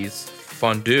cheese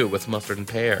fondue with mustard and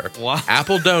pear. Wow.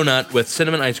 Apple donut with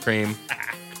cinnamon ice cream,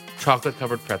 chocolate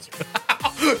covered pretzel.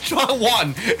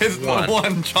 One is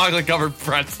one chocolate covered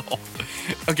pretzel.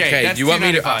 Okay, that's do you want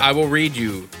me to? $2.95. I will read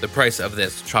you the price of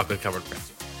this chocolate covered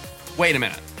pretzel. Wait a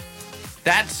minute.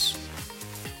 That's.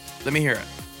 Let me hear it.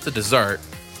 It's a dessert.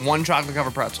 One chocolate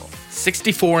covered pretzel.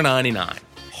 $64.99.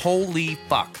 Holy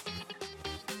fuck.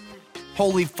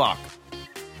 Holy fuck.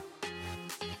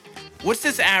 What's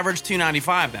this average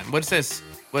 $2.95 then? What's this?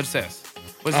 What's this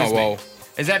mean?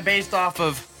 Is that based off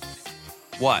of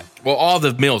what? Well, all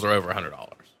the meals are over $100.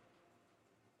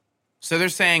 So they're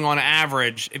saying on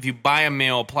average, if you buy a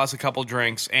meal plus a couple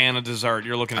drinks and a dessert,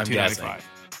 you're looking at $2.95.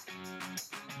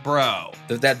 Bro.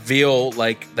 That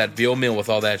veal meal with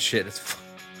all that shit is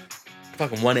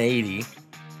fucking $180.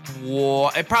 Whoa.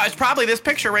 It's probably this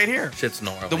picture right here. Shit's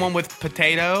gnarly. The one with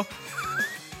potato.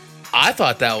 I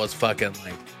thought that was fucking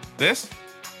like... This?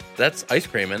 That's ice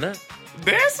cream, isn't it?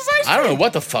 This is ice cream? I don't know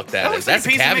what the fuck that is. That's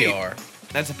caviar.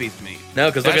 That's a piece of meat. No,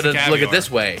 because look at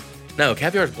this way. No,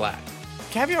 caviar is black.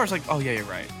 Caviar's like, oh yeah, you're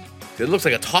right. It looks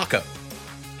like a taco.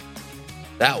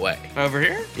 That way. Over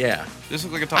here? Yeah. This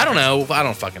looks like a taco. I don't know. I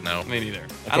don't fucking know. Me neither.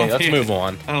 Okay, let's move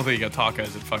on. I don't think you got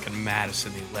tacos at fucking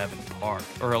Madison 11 Park.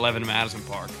 Or 11 Madison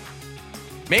Park.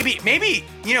 Maybe,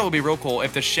 you know, it would be real cool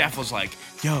if the chef was like,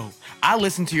 yo, I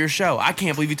listened to your show. I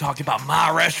can't believe you talked about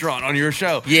my restaurant on your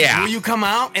show. Yeah. Will you come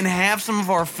out and have some of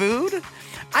our food?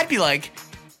 I'd be like,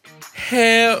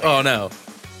 hell, oh no.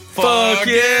 Fuck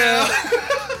yeah.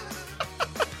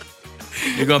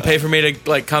 You're gonna pay for me to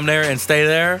like come there and stay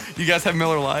there? You guys have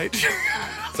Miller Lite?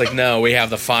 It's like, no, we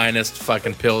have the finest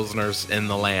fucking Pilsners in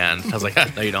the land. I was like,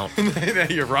 no, you don't.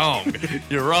 You're wrong.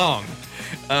 You're wrong.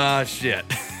 Shit.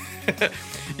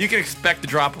 You can expect to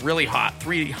drop really hot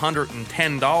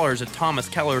 $310 at Thomas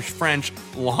Keller's French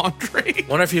Laundry.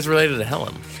 Wonder if he's related to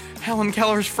Helen. Helen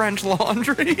Keller's French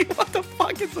Laundry? What the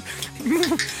fuck is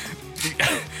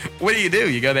What do?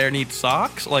 You go there and eat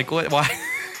socks? Like, what? Why?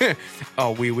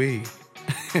 Oh, oui, oui.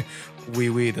 Oui,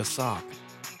 oui, the sock.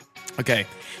 Okay.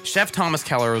 Chef Thomas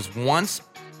Keller was once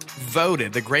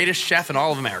voted the greatest chef in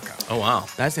all of America. Oh, wow.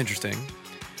 That's interesting.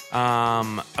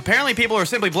 Apparently people are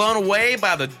simply blown away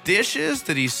by the dishes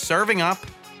that he's serving up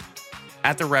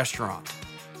at the restaurant.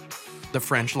 The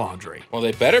French Laundry. Well,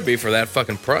 they better be for that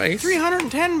fucking price.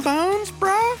 310 bones,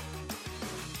 bruh?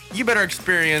 You better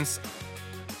experience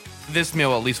this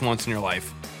meal at least once in your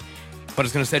life. But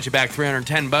it's going to set you back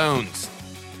 310 bones.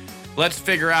 Let's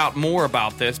figure out more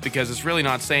about this because it's really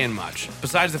not saying much.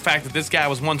 Besides the fact that this guy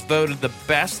was once voted the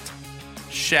best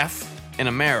chef in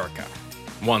America.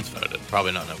 Once voted.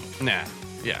 Probably not no more. Nah.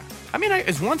 Yeah. I mean,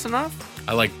 is once enough?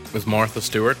 Was Martha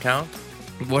Stewart count?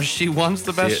 Was she once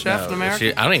the best chef in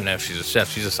America? I don't even know if she's a chef.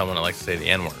 She's just someone that likes to say the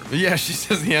N-word. Yeah, she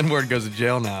says the N-word, goes to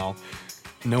jail now.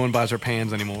 No one buys her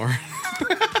pans anymore.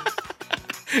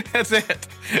 That's it.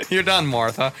 You're done,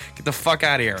 Martha. Get the fuck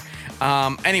out of here.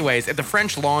 Anyways, at the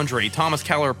French Laundry, Thomas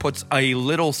Keller puts a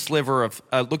little sliver of,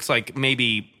 looks like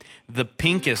maybe the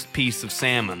pinkest piece of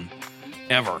salmon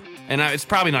ever. And it's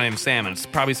probably not even salmon. It's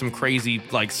probably some crazy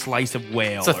like slice of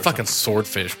whale. It's a fucking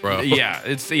swordfish, bro. Yeah,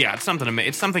 it's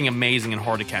something amazing and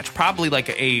hard to catch. Probably like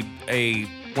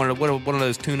one of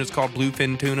those tunas called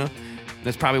bluefin tuna.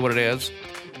 That's probably what it is.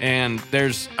 And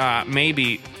there's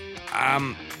maybe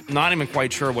I'm not even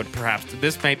quite sure what. Perhaps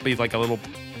this might be like a little,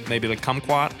 maybe like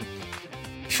kumquat.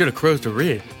 Should have crowed the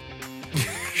red.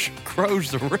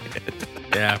 Crows the red.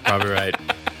 Yeah, probably right.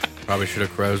 Probably should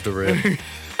have crowed the red.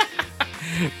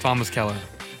 Thomas Keller.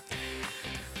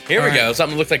 Here we go.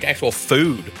 Something that looks like actual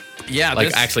food. Yeah,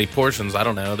 like actually portions. I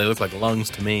don't know. They look like lungs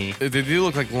to me. They do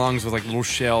look like lungs with like little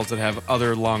shells that have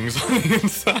other lungs on the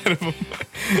inside of them.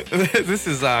 This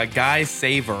is Guy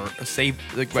Savoy.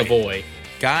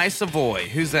 Guy Savoy.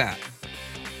 Who's that?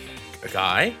 A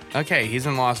guy? Okay, he's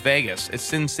in Las Vegas. It's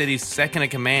Sin City's second in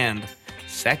command.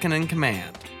 Second in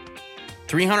command.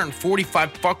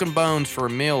 345 fucking bones for a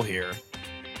meal here.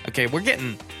 Okay, we're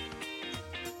getting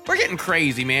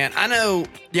crazy, man. I know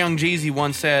Young Jeezy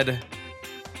once said,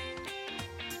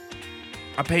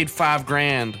 I paid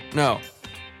 $5,000. No,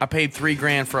 I paid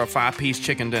 $3,000 for a 5-piece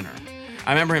chicken dinner.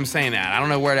 I remember him saying that. I don't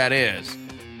know where that is,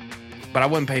 but I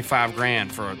wouldn't pay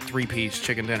 $5,000 for a 3-piece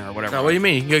chicken dinner or whatever. No, what do you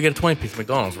mean? You gotta get a 20-piece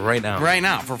McDonald's right now. Right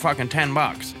now for fucking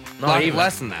 $10. Not even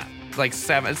less than that. It's like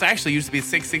 $7. It's actually used to be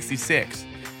 $6.66.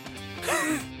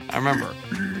 I remember,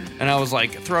 and I was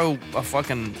like, throw a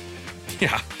fucking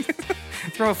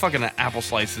apple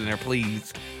slice in there,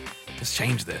 please. Let's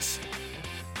change this.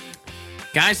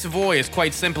 Guy Savoy is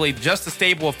quite simply just a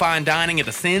staple of fine dining at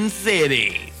the Sin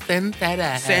City. Sin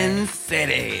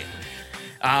City.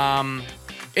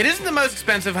 It isn't the most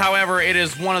expensive, however, it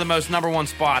is one of the most number one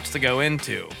spots to go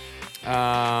into.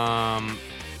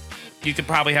 You could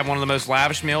probably have one of the most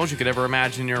lavish meals you could ever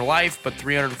imagine in your life, but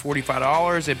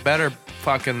 $345, it better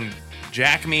fucking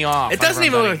jack me off. It doesn't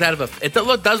even look like that of a. It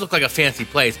does look like a fancy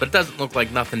place, but it doesn't look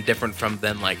like nothing different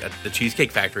than like the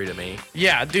Cheesecake Factory to me.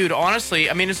 Yeah, dude. Honestly,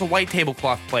 I mean, it's a white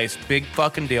tablecloth place. Big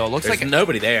fucking deal. Looks There's like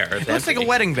nobody there. It looks like a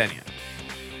wedding venue.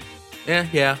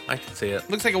 Yeah, I can see it.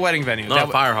 Looks like a wedding venue. Not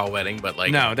a fire hall wedding, but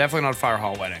like no, definitely not a fire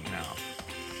hall wedding. No.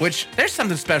 Which there's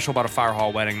something special about a fire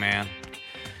hall wedding, man.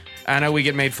 I know we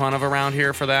get made fun of around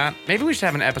here for that. Maybe we should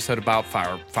have an episode about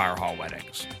fire hall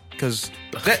weddings. Because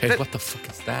what the fuck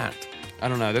is that? I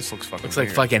don't know. This looks fucking Looks weird.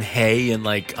 like fucking hay and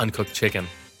like uncooked chicken.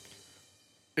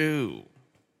 Ew.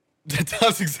 It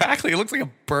does exactly. It looks like a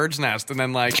bird's nest, and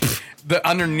then like the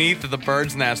underneath of the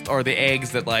bird's nest are the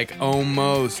eggs that like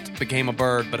almost became a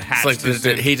bird, but hatched. It's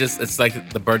like it's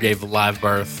like the bird gave live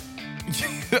birth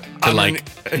to like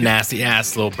nasty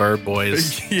ass little bird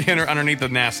boys. Underneath the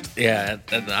nest. Yeah,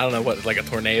 and I don't know what, like a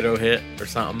tornado hit or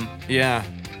something. Yeah.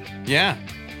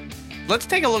 Let's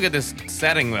take a look at this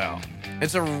setting though.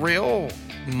 It's a real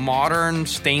modern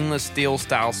stainless steel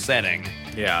style setting.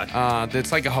 Yeah.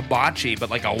 It's like a hibachi, but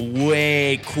like a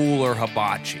way cooler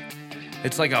hibachi.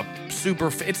 It's like a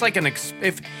super. It's like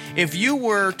if you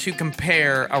were to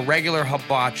compare a regular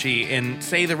hibachi and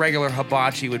say the regular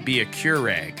hibachi would be a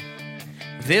Keurig,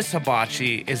 this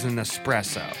hibachi is an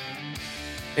espresso.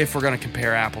 If we're gonna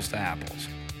compare apples to apples,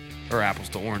 or apples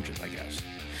to oranges, I guess.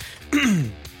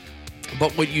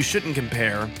 But what you shouldn't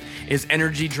compare is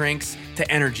energy drinks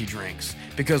to energy drinks,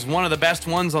 because one of the best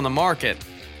ones on the market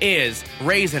is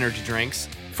Ray's energy drinks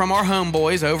from our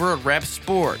homeboys over at Rep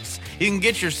Sports. You can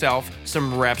get yourself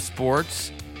some Rep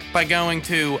Sports by going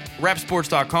to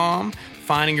repsports.com,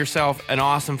 finding yourself an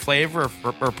awesome flavor,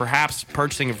 or perhaps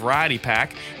purchasing a variety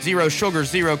pack. 0 sugar,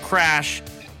 0 crash,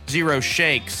 0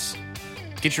 shakes.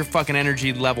 Get your fucking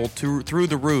energy level through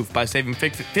the roof by saving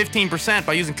 15%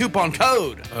 by using coupon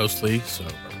code Mostly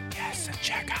Sober. Yes, and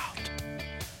check out.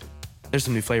 There's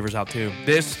some new flavors out too.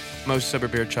 This Most Sober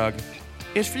Beer Chug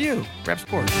is for you. Rep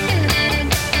Sports.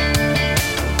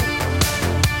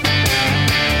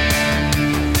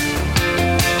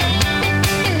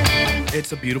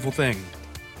 It's a beautiful thing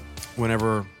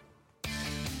whenever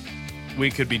we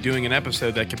could be doing an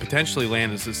episode that could potentially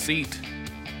land us a seat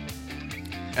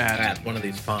at one of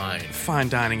these fine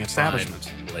dining establishments.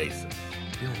 Places.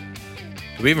 Yeah.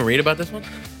 Did we even read about this one?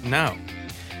 No.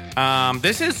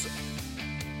 This is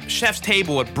Chef's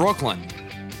Table at Brooklyn.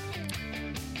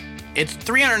 It's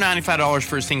 $395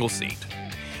 for a single seat.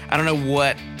 I don't know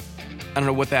what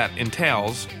that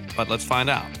entails, but let's find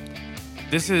out.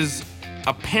 This is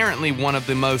apparently one of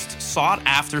the most sought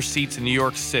after seats in New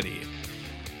York City.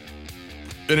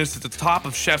 And it's at the top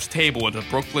of Chef's Table at the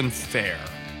Brooklyn Fair.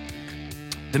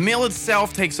 The meal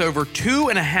itself takes over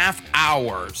 2.5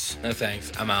 hours. No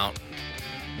thanks. I'm out.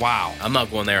 Wow. I'm not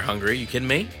going there hungry. You kidding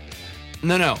me?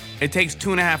 No. It takes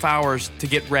 2.5 hours to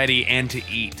get ready and to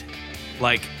eat.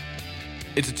 Like,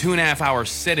 it's a 2.5 hour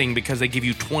sitting because they give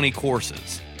you 20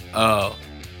 courses. Oh.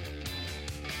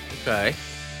 Okay.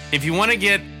 If you want to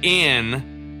get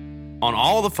in on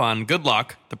all the fun, good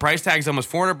luck. The price tag's almost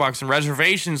 $400 and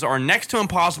reservations are next to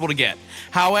impossible to get.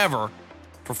 However,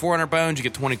 for 400 bones, you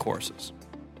get 20 courses.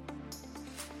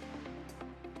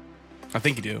 I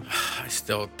think you do.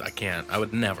 I can't. I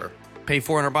would never. Pay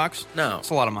 $400? No. It's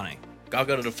a lot of money. I'll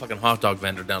go to the fucking hot dog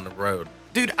vendor down the road.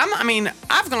 Dude,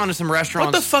 I've gone to some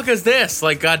restaurants. What the fuck is this?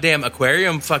 Like goddamn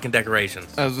aquarium fucking decorations.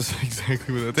 That was just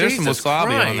exactly what it is. There's some Jesus wasabi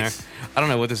Christ. on there. I don't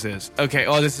know what this is. Okay,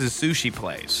 this is a sushi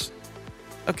place.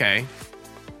 Okay.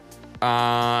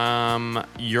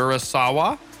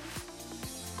 Urasawa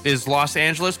is Los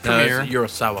Angeles premiere. You're a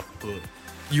sour food.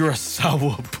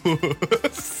 Urasawa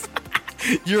Puss.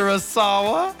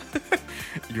 Urasawa?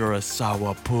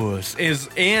 Urasawa Puss is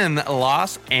in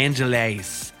Los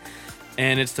Angeles.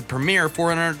 and it's the premier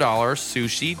 $400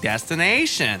 sushi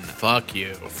destination. Fuck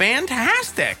you.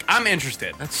 Fantastic. I'm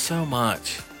interested. That's so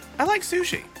much. I like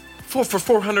sushi. For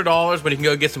 $400, when you can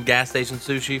go get some gas station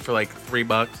sushi for like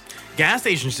 $3. Gas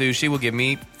station sushi will give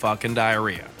me fucking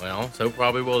diarrhea. Well, so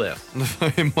probably will this.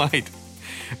 It might.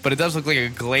 But it does look like a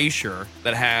glacier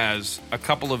that has a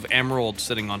couple of emeralds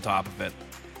sitting on top of it.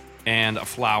 And a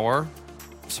flower.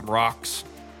 Some rocks.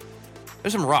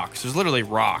 There's some rocks. There's literally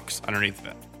rocks underneath of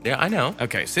it. Yeah, I know.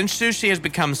 Okay, since sushi has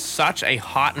become such a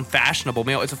hot and fashionable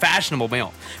meal, it's a fashionable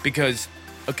meal because,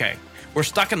 okay, we're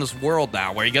stuck in this world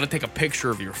now where you got to take a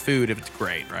picture of your food if it's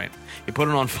great, right? You put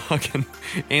it on fucking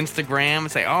Instagram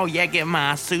and say, oh, yeah, get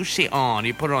my sushi on.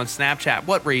 You put it on Snapchat.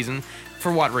 What reason?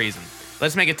 For what reason?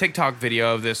 Let's make a TikTok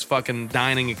video of this fucking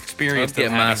dining experience. Let's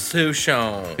get my sushi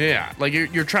on. Yeah, like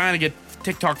you're trying to get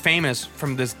TikTok famous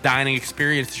from this dining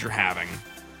experience that you're having.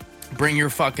 Bring your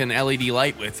fucking LED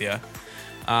light with you.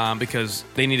 Because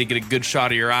they need to get a good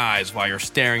shot of your eyes while you're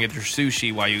staring at your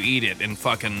sushi while you eat it, and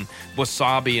fucking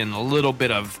wasabi and a little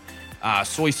bit of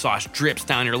soy sauce drips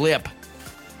down your lip.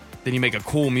 Then you make a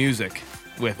cool music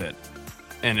with it,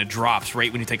 and it drops right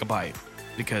when you take a bite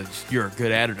because you're a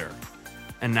good editor.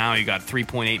 And now you got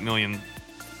 3.8 million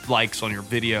likes on your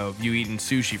video of you eating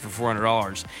sushi for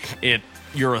 $400.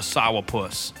 You're a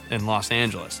sourpuss in Los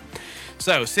Angeles.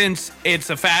 So since it's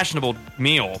a fashionable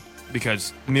meal,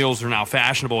 because meals are now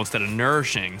fashionable instead of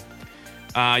nourishing,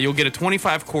 you'll get a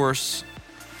 25-course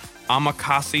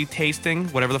omakase tasting,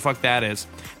 whatever the fuck that is.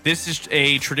 This is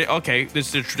a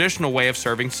traditional way of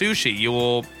serving sushi. You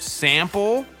will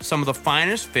sample some of the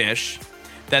finest fish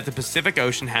that the Pacific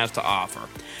Ocean has to offer.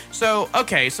 So look,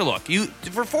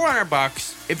 for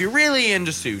 $400, if you're really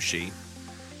into sushi,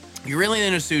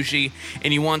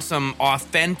 and you want some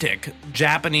authentic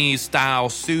Japanese-style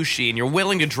sushi, and you're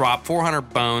willing to drop 400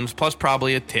 bones, plus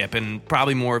probably a tip, and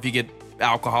probably more if you get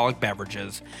alcoholic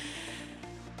beverages,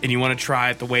 and you want to try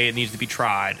it the way it needs to be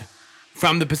tried,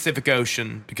 from the Pacific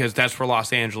Ocean, because that's where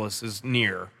Los Angeles is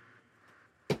near,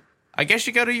 I guess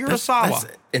you go to Urasawa.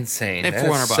 That's insane. At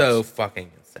 $400. So fucking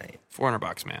insane.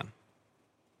 $400, man.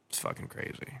 It's fucking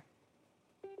crazy.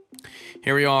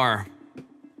 Here we are.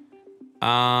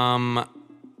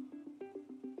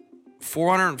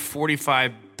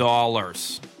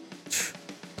 $445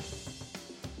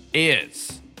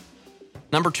 is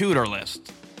number 2 at our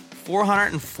list.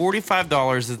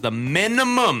 $445 is the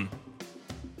minimum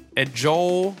at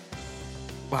Joel.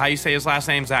 How you say his last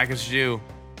name, Zach? It's you.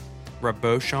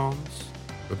 Rabuchon's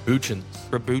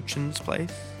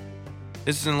place.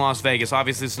 This is in Las Vegas.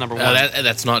 Obviously, this is number 1.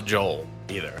 That's not Joel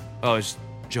either. Oh, it's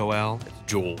Joel. It's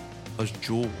Joel. Oh, it's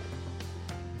Joel.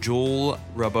 Joel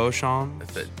Rabuchon.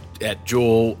 At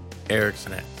Joel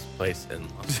Ericsson's place in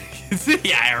Las Vegas.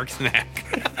 Yeah, Erickson.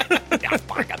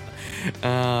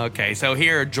 Okay, so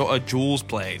here, Jules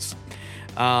plays.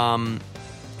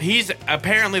 He's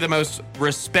apparently the most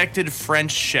respected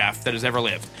French chef that has ever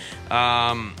lived.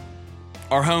 Our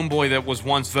homeboy that was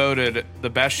once voted the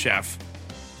best chef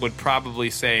would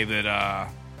probably say that,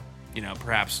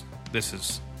 perhaps this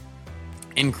is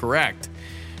incorrect.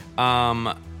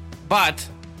 But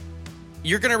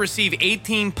you're going to receive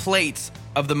 18 plates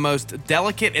of the most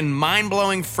delicate and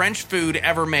mind-blowing French food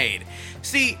ever made.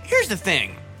 See, here's the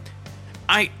thing.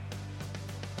 I'm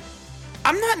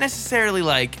not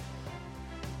necessarily,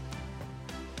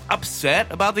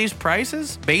 upset about these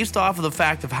prices based off of the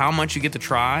fact of how much you get to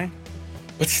try.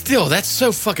 But still, that's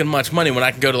so fucking much money when I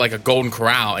can go to, a Golden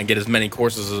Corral and get as many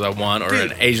courses as I want, or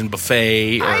an Asian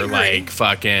buffet, or,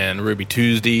 fucking Ruby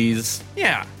Tuesdays.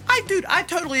 Yeah. I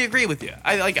totally agree with you.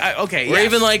 Okay. Or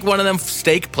even one of them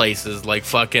steak places,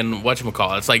 fucking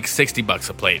whatchamacallit. It's $60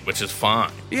 a plate, which is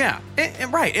fine. Yeah,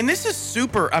 right. And this is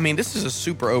this is a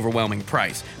super overwhelming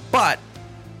price. But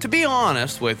to be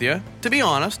honest with you,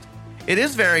 it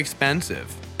is very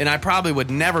expensive, and I probably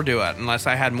would never do it unless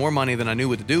I had more money than I knew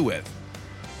what to do with.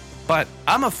 But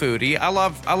I'm a foodie. I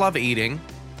love eating.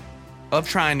 I love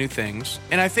trying new things,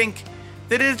 and I think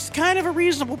that it's kind of a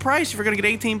reasonable price if you're going to get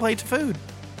 18 plates of food.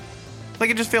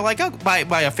 I just feel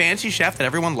by a fancy chef that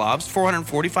everyone loves,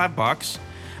 $445.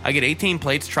 I get 18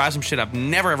 plates, try some shit I've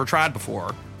never ever tried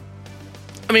before.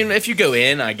 I mean, if you go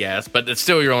in, I guess, but it's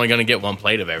still you're only going to get 1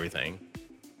 plate of everything.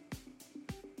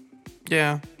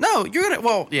 Yeah. No, you're gonna.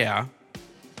 Well, yeah.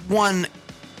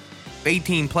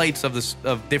 18 plates of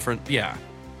different. Yeah.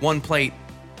 1 plate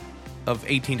of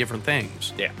 18 different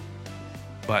things. Yeah.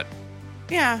 But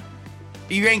yeah,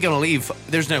 you ain't gonna leave.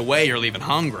 There's no way you're leaving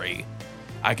hungry.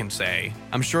 I can say.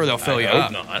 I'm sure they'll fill you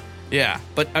up. I hope not. Yeah,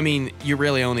 but you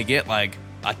really only get a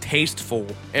tasteful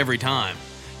every time.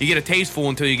 You get a tasteful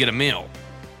until you get a meal.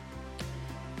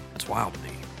 That's wild to me.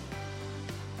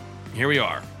 here we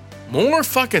are. More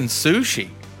fucking sushi.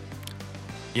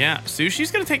 Yeah,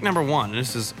 sushi's going to take number 1. And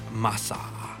this is Masa.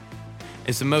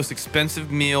 It's the most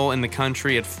expensive meal in the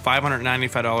country at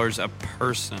 $595 a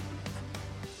person.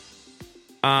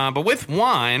 But with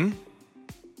wine,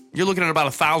 you're looking at about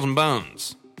 1,000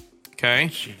 bones.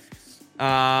 Okay?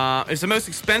 It's the most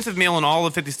expensive meal in all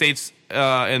the 50 states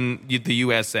in the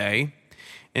USA.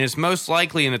 And it's most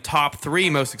likely in the top 3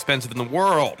 most expensive in the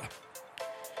world.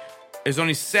 There's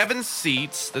only 7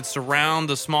 seats that surround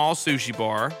the small sushi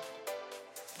bar.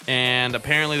 And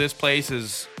apparently this place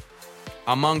is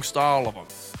amongst all of them.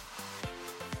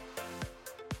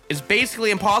 It's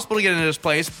basically impossible to get into this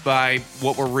place by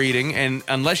what we're reading, and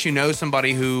unless you know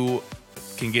somebody who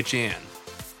can get you in.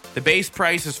 The base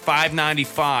price is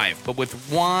 $595, but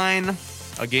with wine,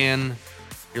 again,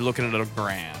 you're looking at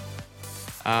 $1,000.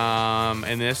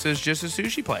 And this is just a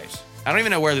sushi place. I don't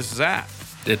even know where this is at.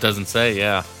 It doesn't say,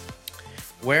 yeah.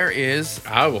 Where is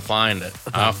I will find it.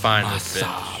 I'll find this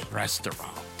bitch.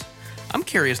 Restaurant? I'm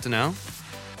curious to know.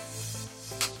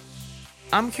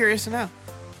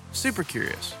 Super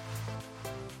curious.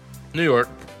 New York.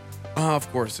 Oh, of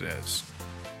course it is.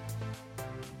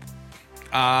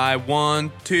 I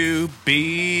want to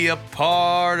be a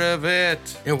part of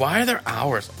it. Yeah, why are their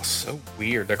hours so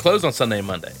weird? They're closed on Sunday and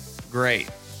Monday. Great.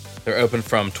 They're open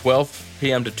from 12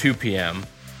 p.m. to 2 p.m.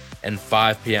 and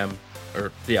 5 p.m.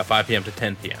 5 p.m. to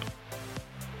 10 p.m.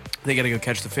 They got to go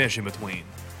catch the fish in between.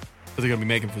 What they're going to be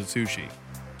making for the sushi.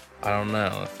 I don't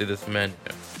know. Let's see this menu.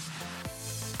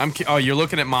 Oh, you're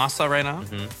looking at Masa right now?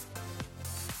 Mm-hmm.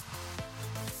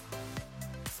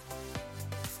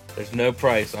 There's no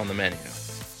price on the menu.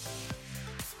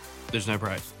 There's no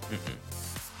price. Mm-mm.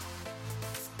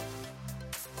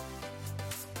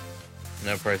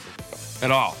 No prices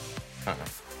at all. Uh-uh.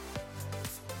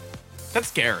 That's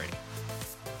scary,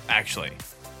 actually.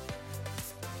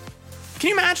 Can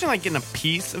you imagine like getting a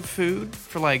piece of food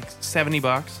for like $70?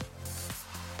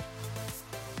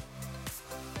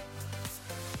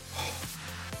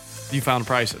 You found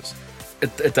prices.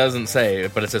 It doesn't say,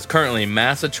 but it says currently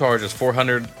Masa charges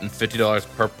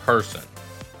 $450 per person,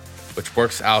 which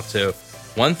works out to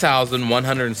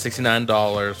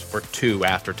 $1,169 for 2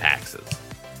 after taxes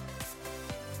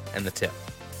and the tip.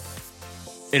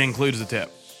 It includes the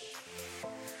tip.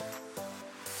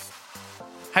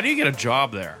 How do you get a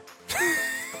job there?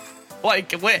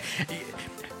 Like, what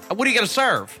do you got to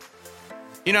serve?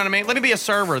 You know what I mean? Let me be a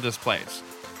server at this place.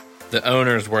 The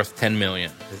owner is worth $10 million.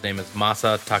 His name is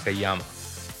Masa Takayama.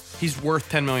 He's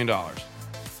worth $10 million.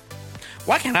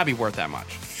 Why can't I be worth that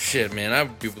much? Shit, man,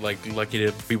 I'd be like lucky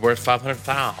to be worth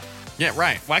 $500,000. Yeah,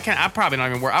 right. Why can't I? Probably not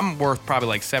even worth. I'm worth probably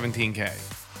like $17K.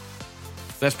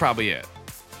 That's probably it.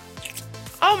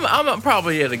 I'm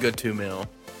probably at a good $2 million.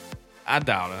 I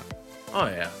doubt it. Oh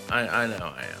yeah, I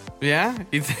know I am. Yeah,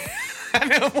 I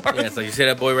know more. Yeah, so you see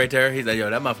that boy right there? He's like, yo,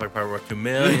 that motherfucker probably worth $2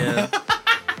 million.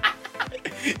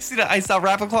 See the iced out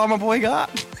Rapid Claw my boy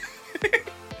got?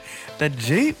 That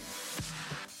Jeep?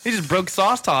 He just broke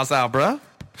sauce toss out, bro.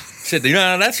 Shit, you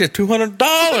know, that's just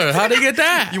 $200. How'd he get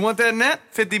that? You want that net?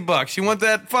 $50. You want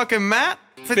that fucking mat?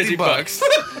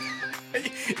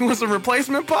 $50. You want some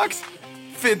replacement pucks?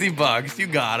 $50. You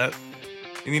got it.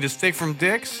 You need a stick from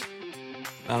Dick's?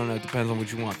 I don't know. It depends on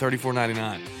what you want.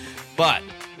 $34.99. But,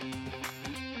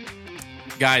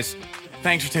 guys,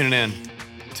 thanks for tuning in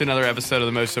to another episode of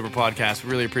the Most Sober Podcast. We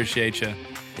really appreciate you.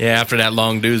 Yeah, after that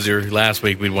long doozer last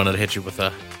week, we wanted to hit you with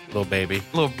a little baby.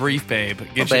 A little brief babe.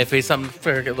 Baby, something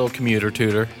for a little commuter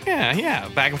tutor. Yeah.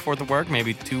 Back and forth to work,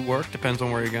 maybe to work. Depends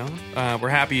on where you're going. We're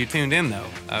happy you tuned in, though.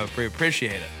 We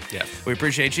appreciate it. Yes. We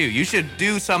appreciate you. You should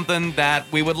do something that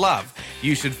we would love.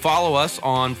 You should follow us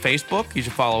on Facebook. You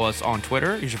should follow us on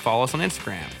Twitter. You should follow us on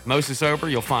Instagram. Mostly Sober,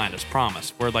 you'll find us.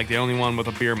 Promise. We're like the only one with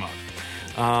a beer mug.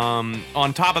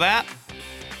 On top of that,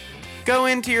 go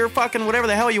into your fucking whatever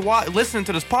the hell you listening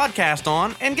to this podcast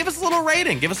on and give us a little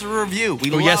rating. Give us a review. We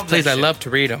love yes, please. that I shit. love to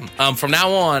read them. From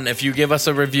now on, if you give us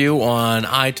a review on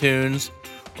iTunes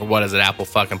or what is it, Apple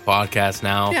fucking Podcast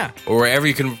now, Yeah. or wherever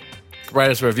you can write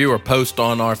us a review or post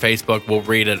on our Facebook, we'll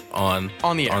read it on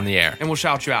the air. And we'll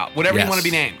shout you out. Whatever you want to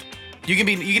be named. You can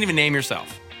even name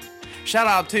yourself. Shout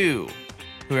out to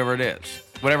whoever it is.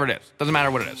 Whatever it is. Doesn't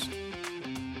matter what it is.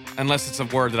 Unless it's a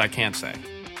word that I can't say.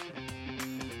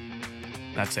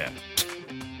 That's it.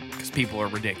 Because people are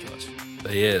ridiculous.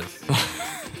 He is.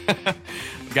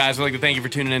 Guys, I'd like to thank you for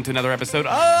tuning in to another episode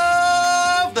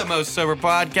of the Most Sober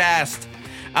Podcast.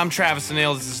 I'm Travis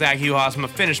Anil. This is Zach Hughouse. I'm going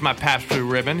to finish my Pabst Blue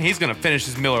Ribbon. He's going to finish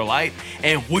his Miller Lite.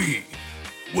 And we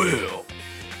will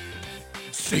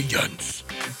see you.